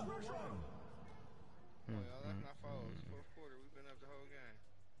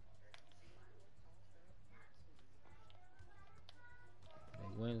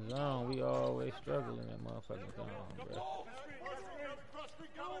 When zone, we always struggle in that motherfucking zone, bro.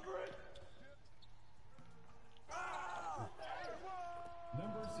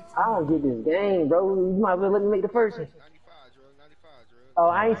 I don't get this game, bro. You might as well let me make the first one. Oh,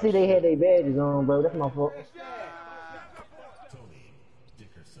 I ain't see they had their badges on, bro. That's my fault.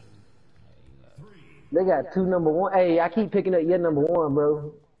 They got 2 number 1. Hey, I keep picking up your number 1,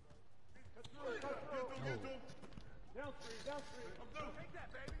 bro.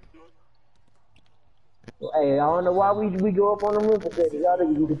 Hey, I don't know why we go up on the roof and say y'all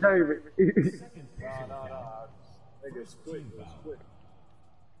niggas you deserve it. No. Nigga, split.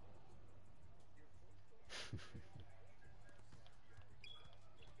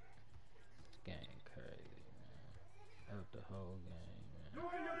 Game crazy, man. Up the whole game,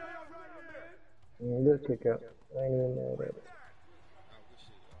 man. Let's kick out. I ain't even mad at it.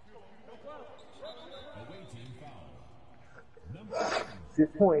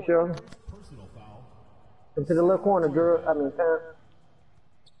 6 points, yo. Personal foul. Come to the left corner, girl. I mean, Pam.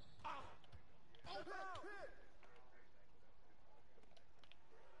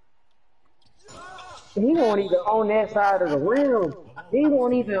 He won't even on that side of the rim. He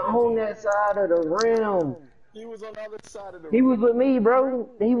won't even on that side of the rim. He was on the other side of the He was with me, bro.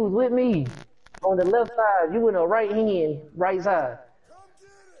 He was with me. On the left side. You in the right hand, right side.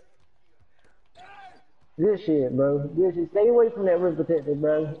 Good shit, bro. Good shit. Stay away from that rim protector,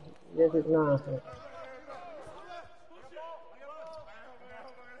 bro. This is nonsense.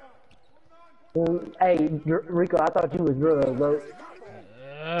 Hey, Rico, I thought you was drugged, bro.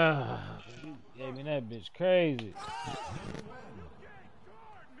 Gave me that bitch crazy.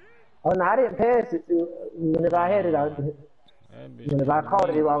 Oh, no, I didn't pass it. Whenever I had it, whenever I caught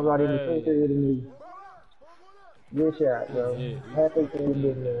it, I was already in the same period of me. Good shot, bro. Happy to you,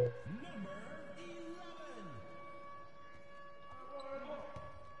 big man.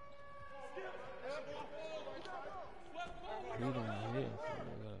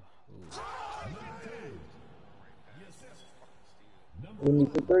 We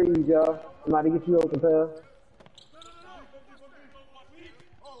need some threes, y'all. Somebody get you open, pal.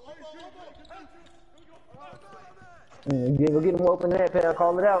 You go get him open that pair,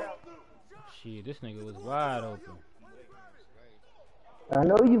 call it out. Shit, this nigga was wide open. I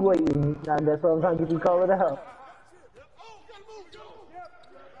know you waiting. That's what I'm trying to get you to call it out.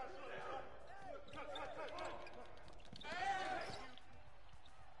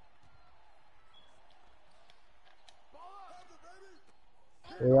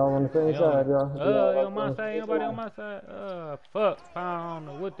 They all on the same side, y'all. They on my side. Ain't nobody on my side. Fuck. I don't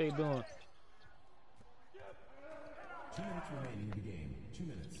know what they doing. 2 minutes remaining in the game. 2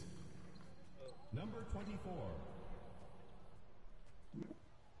 minutes. Number 24.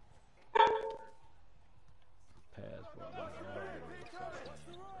 Pass, bro.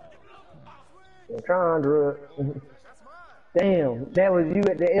 They're trying to. Damn, that was you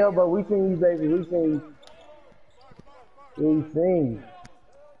at the elbow. We seen you, baby. We seen you. We seen you.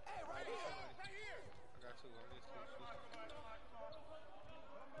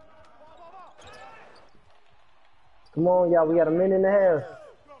 Come on, y'all. We got a minute and a half.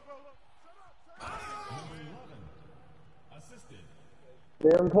 Assisted.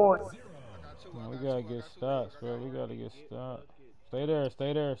 7 points. Man, we gotta get stops, bro. We gotta get stops. Stay there.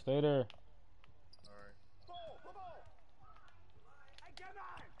 Stay there. Stay there.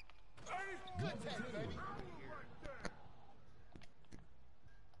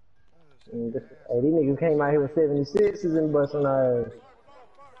 Hey, these niggas came out here with 76s and busting our ass.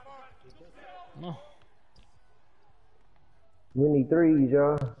 No. We need threes,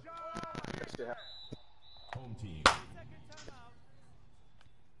 y'all. Home team.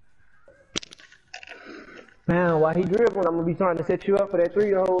 Man, while he dribbling, I'm gonna be trying to set you up for that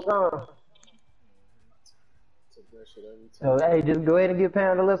three the whole time. So hey, just go ahead and get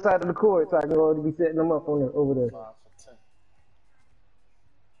Pound the left side of the court so I can go over to be setting them up on the, over there.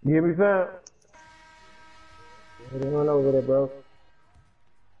 You hear me, Pound? They run over there, bro.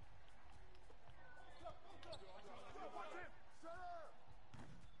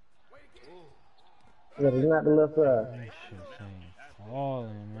 Yeah, he's not the left side. This shit's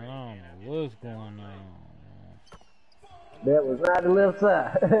falling, man. I don't know what's going on, man. That was not the left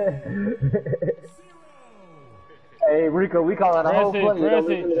side. Hey, Rico, we call it a whole play. Press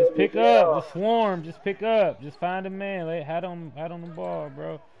it. Just pick up. Just swarm. Just pick up. Just find a man. Like, hat on the ball,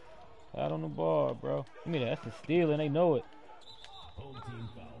 bro. Hat on the ball, bro. I mean, that's a steal, and they know it. Home team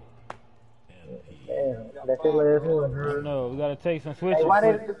foul. Damn, that's the last one, bro. No, we gotta take some switches. Hey, why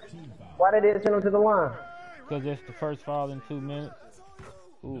they didn't send him to the line? Because that's the first foul in 2 minutes.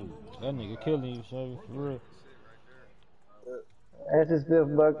 Ooh, that nigga killing you, Chevy, for real. That's his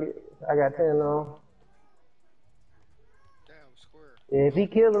 5th bucket. I got 10 on. Yeah, if he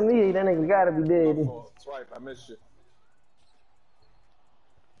killing me, that nigga gotta be dead. Swipe, I missed you.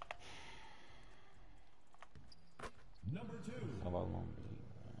 Number 2. How about long bleed,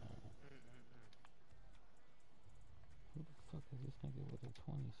 man? Who the fuck is this nigga with a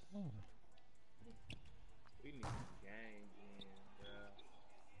 27? We need some games in, bro.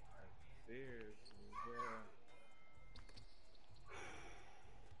 Like, seriously, bro.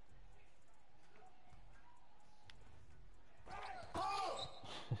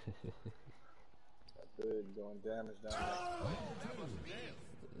 Good, doing damage down there.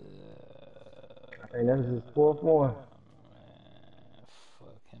 I think that's his 4th one. Man,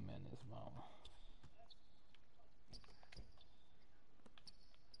 fuck him and his mama.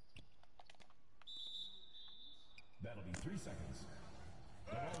 That'll be 3 seconds.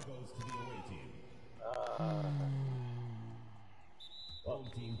 The ball goes to the away team. Home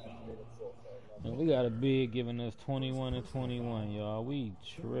team foul. And we got a big giving us 21 and 21, y'all. We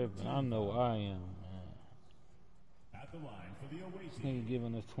tripping. I know I am, man. At the line for the away This team. nigga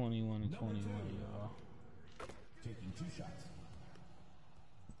giving us 21 and 21, y'all. Taking 2 shots.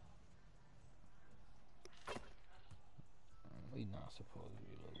 We not supposed to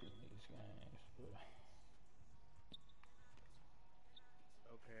be losing these games, but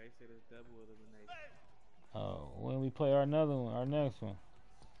Okay, they said it's double elimination. oh, when we play our next one.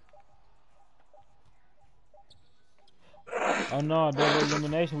 Oh no, double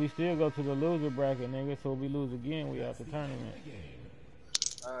elimination. We still go to the loser bracket, nigga. So if we lose again, we out the tournament.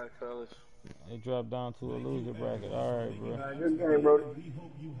 Alright, fellas. They drop down to a loser bracket. All right, bro. Good game, bro. We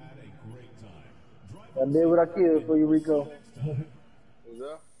hope you had a great time. I did what I could for you, Rico. What's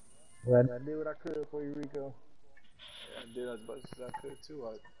up? Well, I did what I could for you, Rico. Yeah, I did as much as I could too.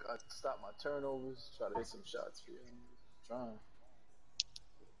 I stopped my turnovers, try to hit some shots for you. Trying.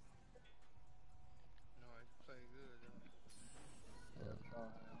 No, I play good,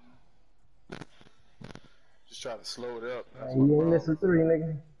 though. Just try to slow it up. That's You my ain't problem. missing 3,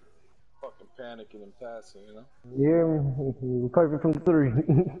 nigga. Fucking panicking and passing, you know? Yeah, perfect from the 3.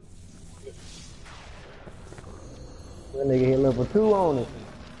 That nigga hit level 2 on it.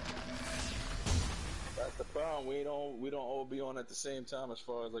 That's the problem. We don't all be on at the same time as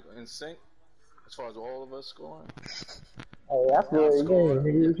far as like in sync, as far as all of us scoring. Hey, I Y'all swear score. again,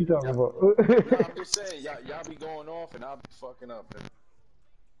 nigga, what you talking about? No, I'm just saying, y'all be going off and I'll be fucking up.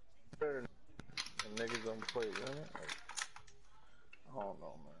 And niggas don't play, you know? Like, I don't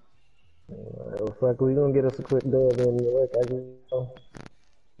know, man. Well, fuck, we gonna get us a quick dub in the work. I just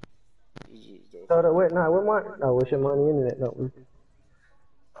thought it went. Nah, what money? No, what's your money internet? No.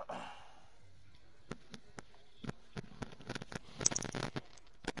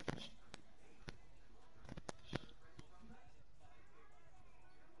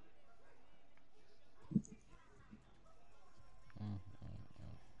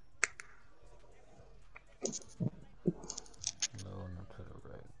 Loading up to the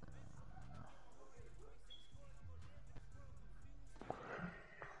right.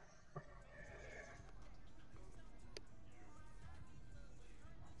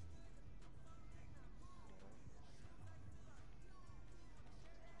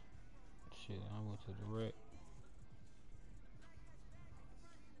 Shit, I went to the right.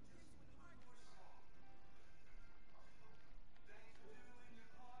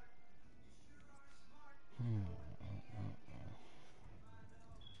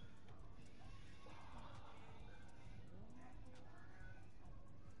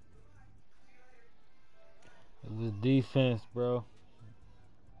 It was defense, bro.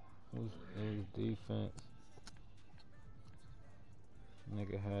 It was defense.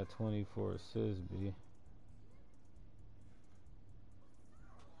 Nigga had 24 assists, B.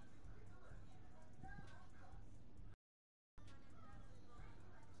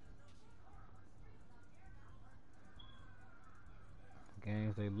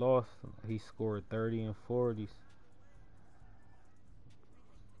 Games they lost, he scored 30 and 40s.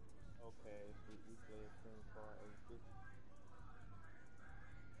 Okay, we play a 24 APE.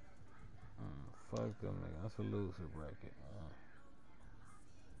 Fuck them niggas. That's a loser bracket.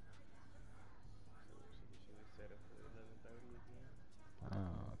 Should we set it for 11:30 again? I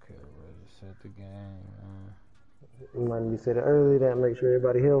don't care, bro. Just set the game, man. You might be said it early. That make sure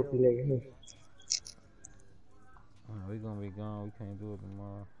everybody healthy, nigga. We gonna be gone. We can't do it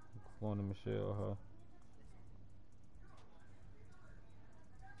tomorrow. Going to Michelle, huh?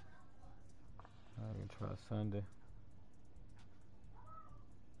 I can try Sunday.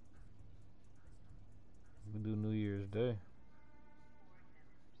 We do New Year's Day.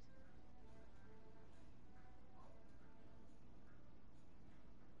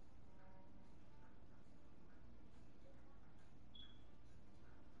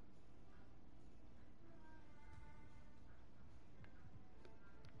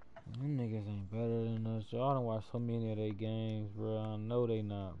 Them niggas ain't better than us. Y'all done watch so many of their games, bro. I know they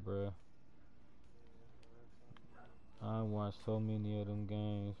not, bro. I watched so many of them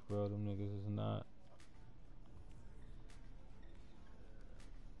games, bro. Them niggas is not.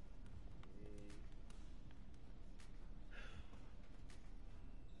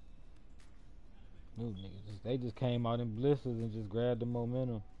 Them niggas, they just came out in blisters and just grabbed the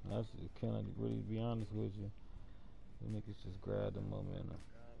momentum. That's just kind of really be honest with you. Them niggas just grabbed the momentum.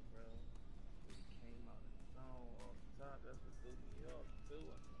 Bro. It came out of the zone off the top. That's what threw me off too.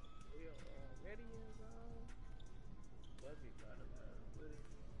 I'm like, we are already in zone. Bucket gotta learn with it.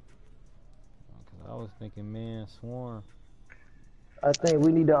 Cause I was thinking, man, Swarm. I think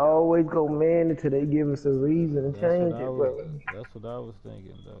we need to always go man until they give us a reason to change it, bro. That's what I was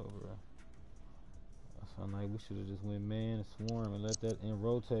thinking, though, bro. So I'm like, we should have just went man and Swarm and let that and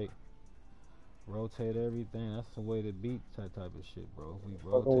rotate everything. That's the way to beat that type of shit, bro. We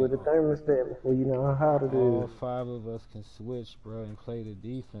Fucking with the thermostat before you know how to do it. All 5 of us can switch, bro, and play the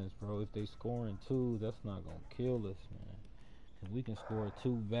defense, bro. If they scoring 2, that's not gonna kill us, man. Cause we can score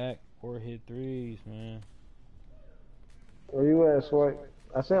 2 back or hit 3s, man. Where you at, Swipe?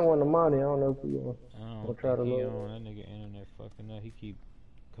 I sent one to Monty. I don't know if you want to try to load on. That nigga internet fucking up. He keep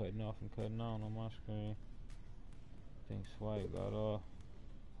cutting off and cutting on my screen. I think Swipe got off.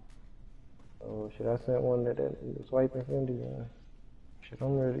 Oh shit! I sent one that Swipe and Fendi. Shit,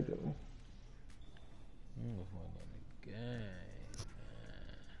 I'm ready to. This one in the game,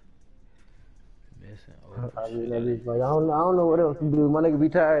 man. Missing I don't know what else to do. My nigga be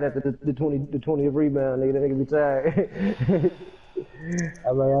tired after the 20th rebound. Nigga, that nigga be tired.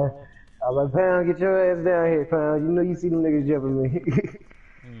 I'm like, Pound, get your ass down here, Pound. You know you see them niggas jumping me.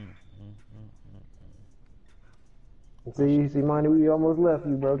 See, Monty, we almost left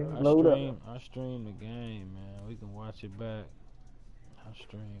you, bro. Load up. I streamed the game, man. We can watch it back. I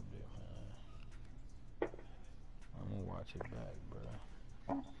streamed it, man. I'm gonna watch it back, bro.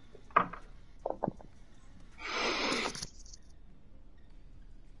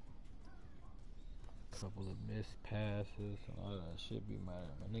 Couple of missed passes, all that shit be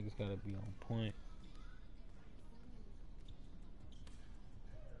matter. My niggas gotta be on point.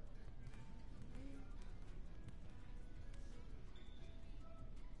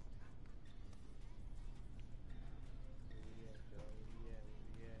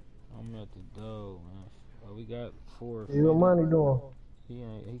 I'm at the door, man. We got 4. See what money doing? He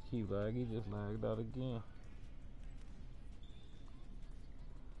keep lagging. He just lagged out again.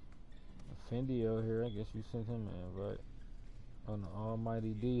 Fendi out here. I guess you sent him an invite. On the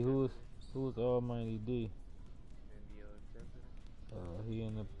Almighty D. Who's Almighty D? He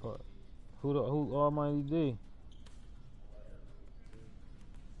in the part. Who Almighty D?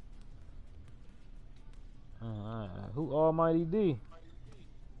 Who Almighty D?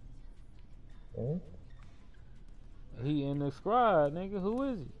 He in the squad, nigga. Who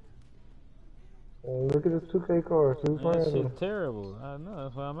is he? Look at his 2K cards. That shit terrible. I know.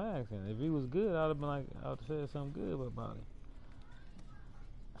 That's why I'm asking. If he was good, I'd have been like, I'd have said something good about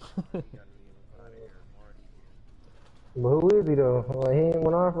him. But who is he though? Like, he ain't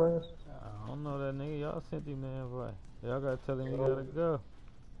one of our friends. I don't know that nigga. Y'all sent him an invite. Y'all gotta tell him he gotta go.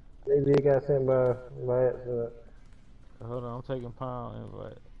 Maybe he got sent by accident. Hold on, I'm taking Pound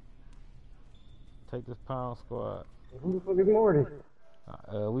invite. Take this Pound squad. Who the fuck is Morty?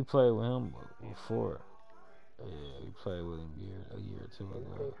 We played with him before. Yeah, we played with him a year or two ago. You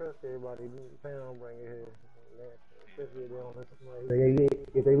can't trust everybody. Pound bring it here. Especially if they don't listen like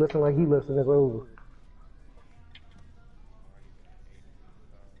if they listen like he listen, it's over.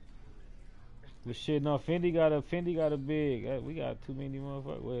 But shit, no, Fendi got a big. We got too many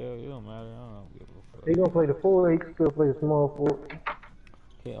motherfuckers. Well, it don't matter. I don't give a fuck. He gonna play the 4, he can still play the small 4.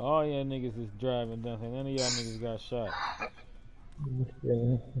 Okay, all y'all niggas is driving down. None of y'all niggas got shot.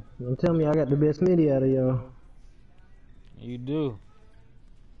 Yeah. Don't tell me I got the best midi out of y'all. You do.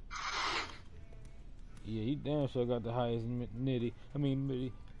 Yeah, you damn sure got the highest midi.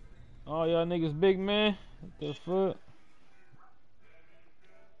 All y'all niggas big, man. What the fuck?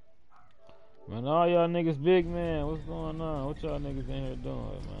 Man, all y'all niggas big, man. What's going on? What y'all niggas in here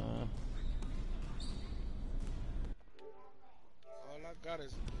doing, man? All I got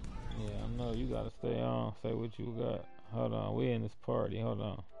is. Yeah, I know. You gotta stay on. Say what you got. Hold on. We in this party. Hold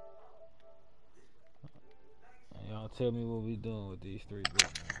on. Y'all tell me what we doing with these 3 big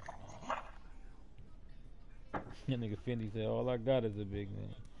men. That nigga Fendi said, all I got is a big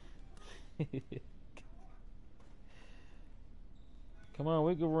man. Come on,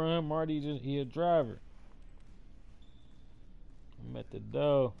 we can run. Marty he a driver. I'm at the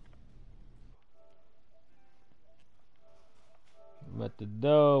door.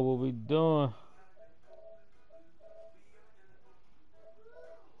 What we doing?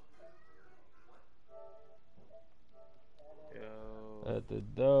 Yo. At the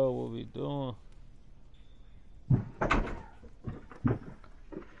door, what we doing?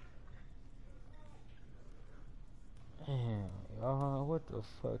 Damn, what the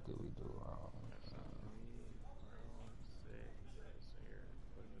fuck did we do wrong?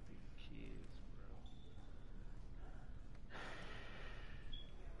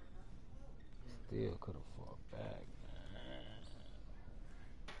 Still could have fought back, man.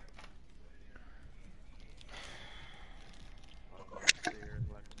 I'm upstairs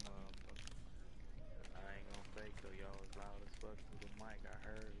like a motherfucker. I ain't gonna fake though, y'all was loud as fuck through the mic. I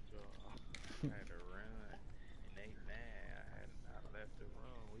heard y'all. I had to run. And they mad. I left the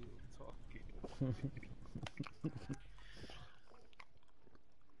room. We was talking.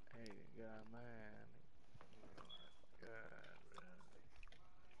 Hey, God, man. God, man.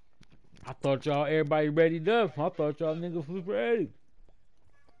 I thought everybody ready up. I thought y'all niggas was ready.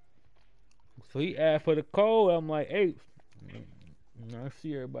 So he asked for the code. I'm like, hey, I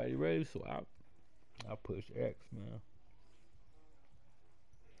see everybody ready, so I push X, man.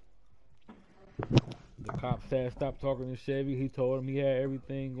 The cop said stop talking to Chevy. He told him he had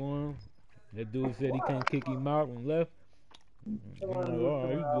everything going. That dude said he can't kick him out and left. I'm like,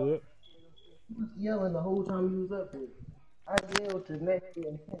 alright, you good. He was yelling the whole time he was up here. I yelled to Messi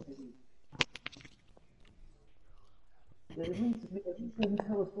and Kennedy. At least when you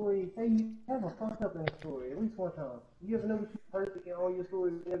tell a story, say you have a fucked up in a story, at least one time. You ever know that you're perfect in all your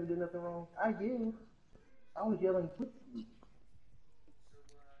stories, you never did nothing wrong? I yelled. I was yelling quickly.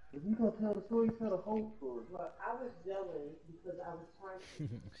 If you gonna tell the story, tell the whole story. Well, I was yelling because I was trying to.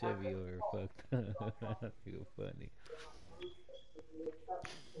 Chevy over fucked up. I feel funny.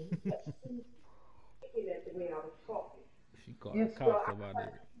 Thinking that to me, I was talking. She called the cops about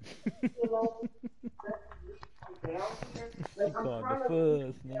it. He called the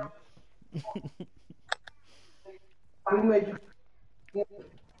fuzz, nigga. Who made you? Yeah,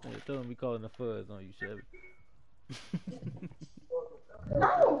 tell him we calling the fuzz on you, Chevy.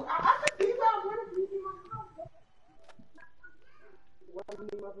 No, I think he's out with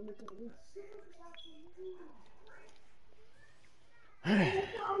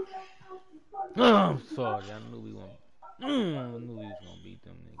Oh, I'm sorry. I knew we won. I knew we was gonna beat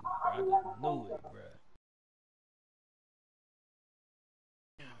them niggas, bro. I just knew it, bro.